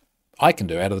I can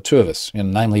do out of the two of us,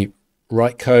 namely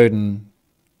write code and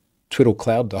twiddle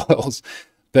cloud dials.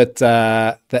 But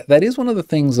that is one of the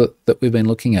things that we've been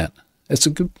looking at. It's a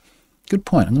good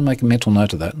point. I'm going to make a mental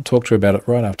note of that and talk to her about it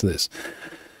right after this.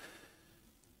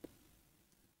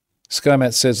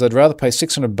 SkyMat says, I'd rather pay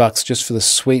 $600 just for the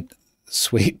sweet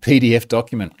PDF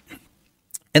document.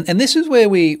 And this is where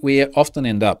we often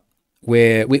end up,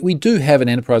 where we do have an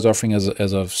enterprise offering,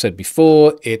 as I've said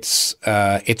before. It's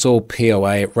all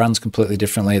POA. It runs completely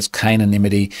differently. It's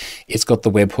k-anonymity. It's got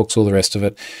the webhooks, all the rest of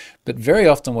it. But very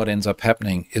often what ends up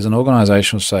happening is an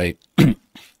organization will say,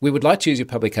 we would like to use your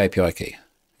public API key.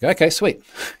 Okay, sweet.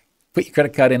 Put your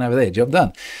credit card in over there. Job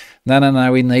done.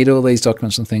 No, we need all these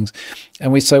documents and things.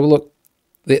 And we say, well, look,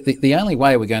 the only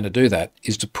way we're going to do that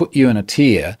is to put you in a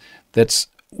tier that's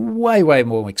way, way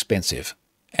more expensive.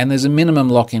 And there's a minimum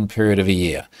lock-in period of a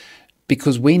year,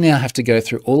 because we now have to go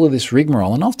through all of this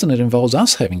rigmarole, and often it involves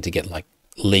us having to get like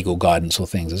legal guidance or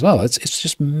things as well. It's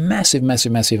just massive,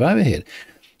 massive, massive overhead.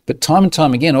 But time and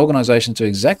time again, organizations do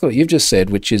exactly what you've just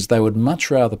said, which is they would much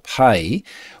rather pay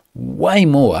way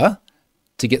more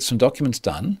to get some documents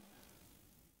done,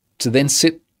 to then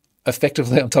sit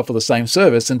effectively on top of the same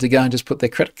service, and to go and just put their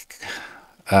credit.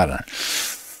 I don't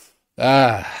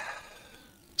know.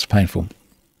 It's painful.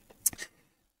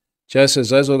 Joe says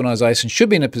those organisations should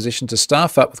be in a position to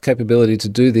staff up with capability to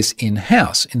do this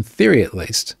in-house, in theory at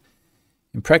least.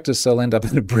 In practice, they'll end up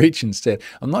in a breach instead.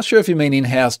 I'm not sure if you mean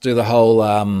in-house, do the whole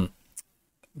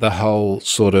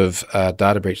sort of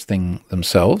data breach thing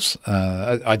themselves.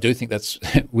 I do think that's,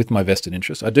 with my vested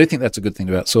interest, I do think that's a good thing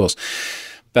to outsource.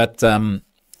 But,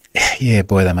 yeah,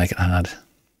 boy, they make it hard.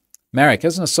 Marek,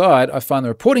 as an aside, I find the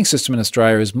reporting system in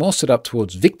Australia is more set up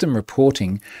towards victim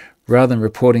reporting rather than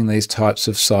reporting these types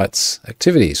of sites'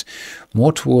 activities.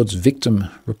 More towards victim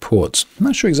reports. I'm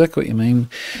not sure exactly what you mean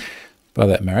by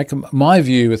that, Marek. My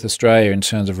view with Australia in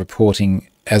terms of reporting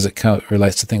as it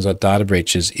relates to things like data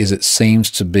breaches is it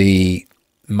seems to be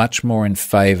much more in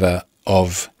favour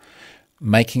of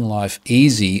making life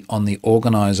easy on the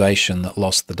organisation that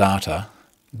lost the data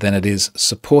than it is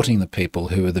supporting the people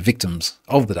who are the victims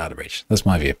of the data breach. That's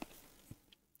my view.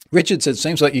 Richard said,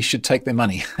 seems like you should take their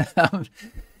money.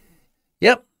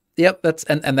 Yep, that's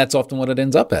and that's often what it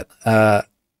ends up at.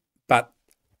 But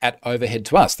at overhead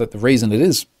to us, that the reason it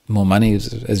is more money,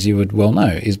 as you would well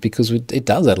know, is because it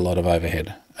does add a lot of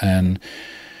overhead. And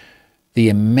the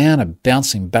amount of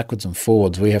bouncing backwards and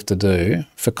forwards we have to do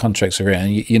for contracts around,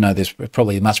 you know this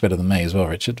probably much better than me as well,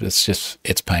 Richard.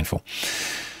 It's painful.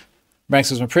 Frank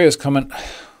says, my previous comment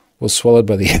was swallowed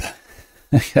by the other.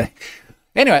 Okay.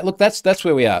 Anyway, look, that's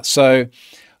where we are. So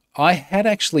I had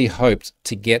actually hoped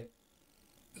to get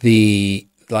the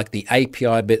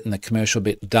API bit and the commercial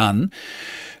bit done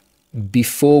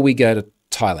before we go to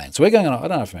Thailand. So we're going on, I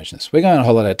don't know if I mentioned this, we're going on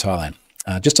holiday to Thailand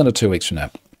just under 2 weeks from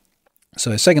now.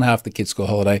 So second half of the kids' school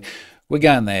holiday, we're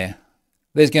going there.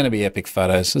 There's going to be epic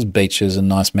photos. There's beaches and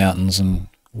nice mountains and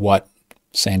white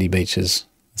sandy beaches.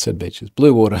 I said beaches,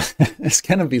 blue water. It's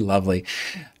going to be lovely.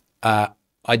 I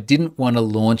didn't want to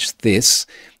launch this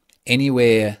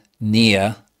anywhere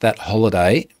near that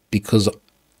holiday because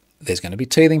there's going to be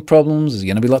teething problems. There's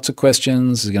going to be lots of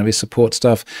questions. There's going to be support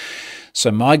stuff.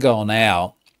 So my goal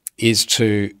now is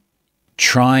to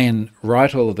try and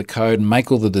write all of the code and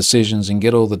make all the decisions and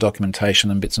get all the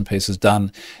documentation and bits and pieces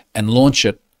done and launch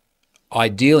it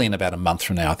ideally in about a month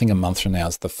from now. I think a month from now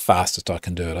is the fastest I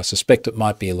can do it. I suspect it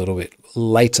might be a little bit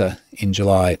later in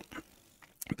July.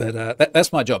 But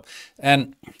that's my job.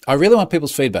 And I really want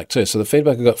people's feedback too. So the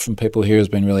feedback I got from people here has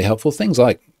been really helpful. Things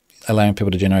like allowing people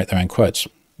to generate their own quotes.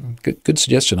 Good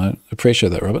suggestion. I appreciate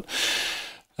that, Robert.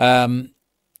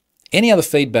 Any other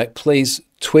feedback, please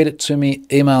tweet it to me,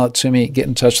 email it to me, get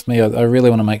in touch with me. I really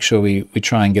want to make sure we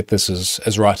try and get this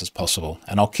as right as possible.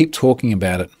 And I'll keep talking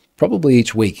about it probably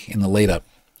each week in the lead up.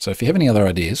 So if you have any other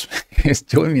ideas,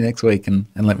 join me next week and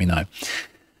let me know.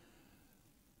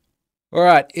 All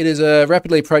right, it is a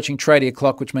rapidly approaching tradie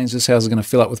o'clock, which means this house is going to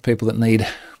fill up with people that need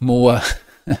more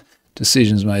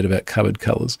decisions made about cupboard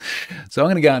colours. So I'm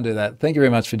going to go and do that. Thank you very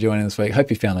much for joining this week. Hope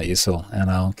you found that useful, and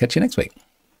I'll catch you next week.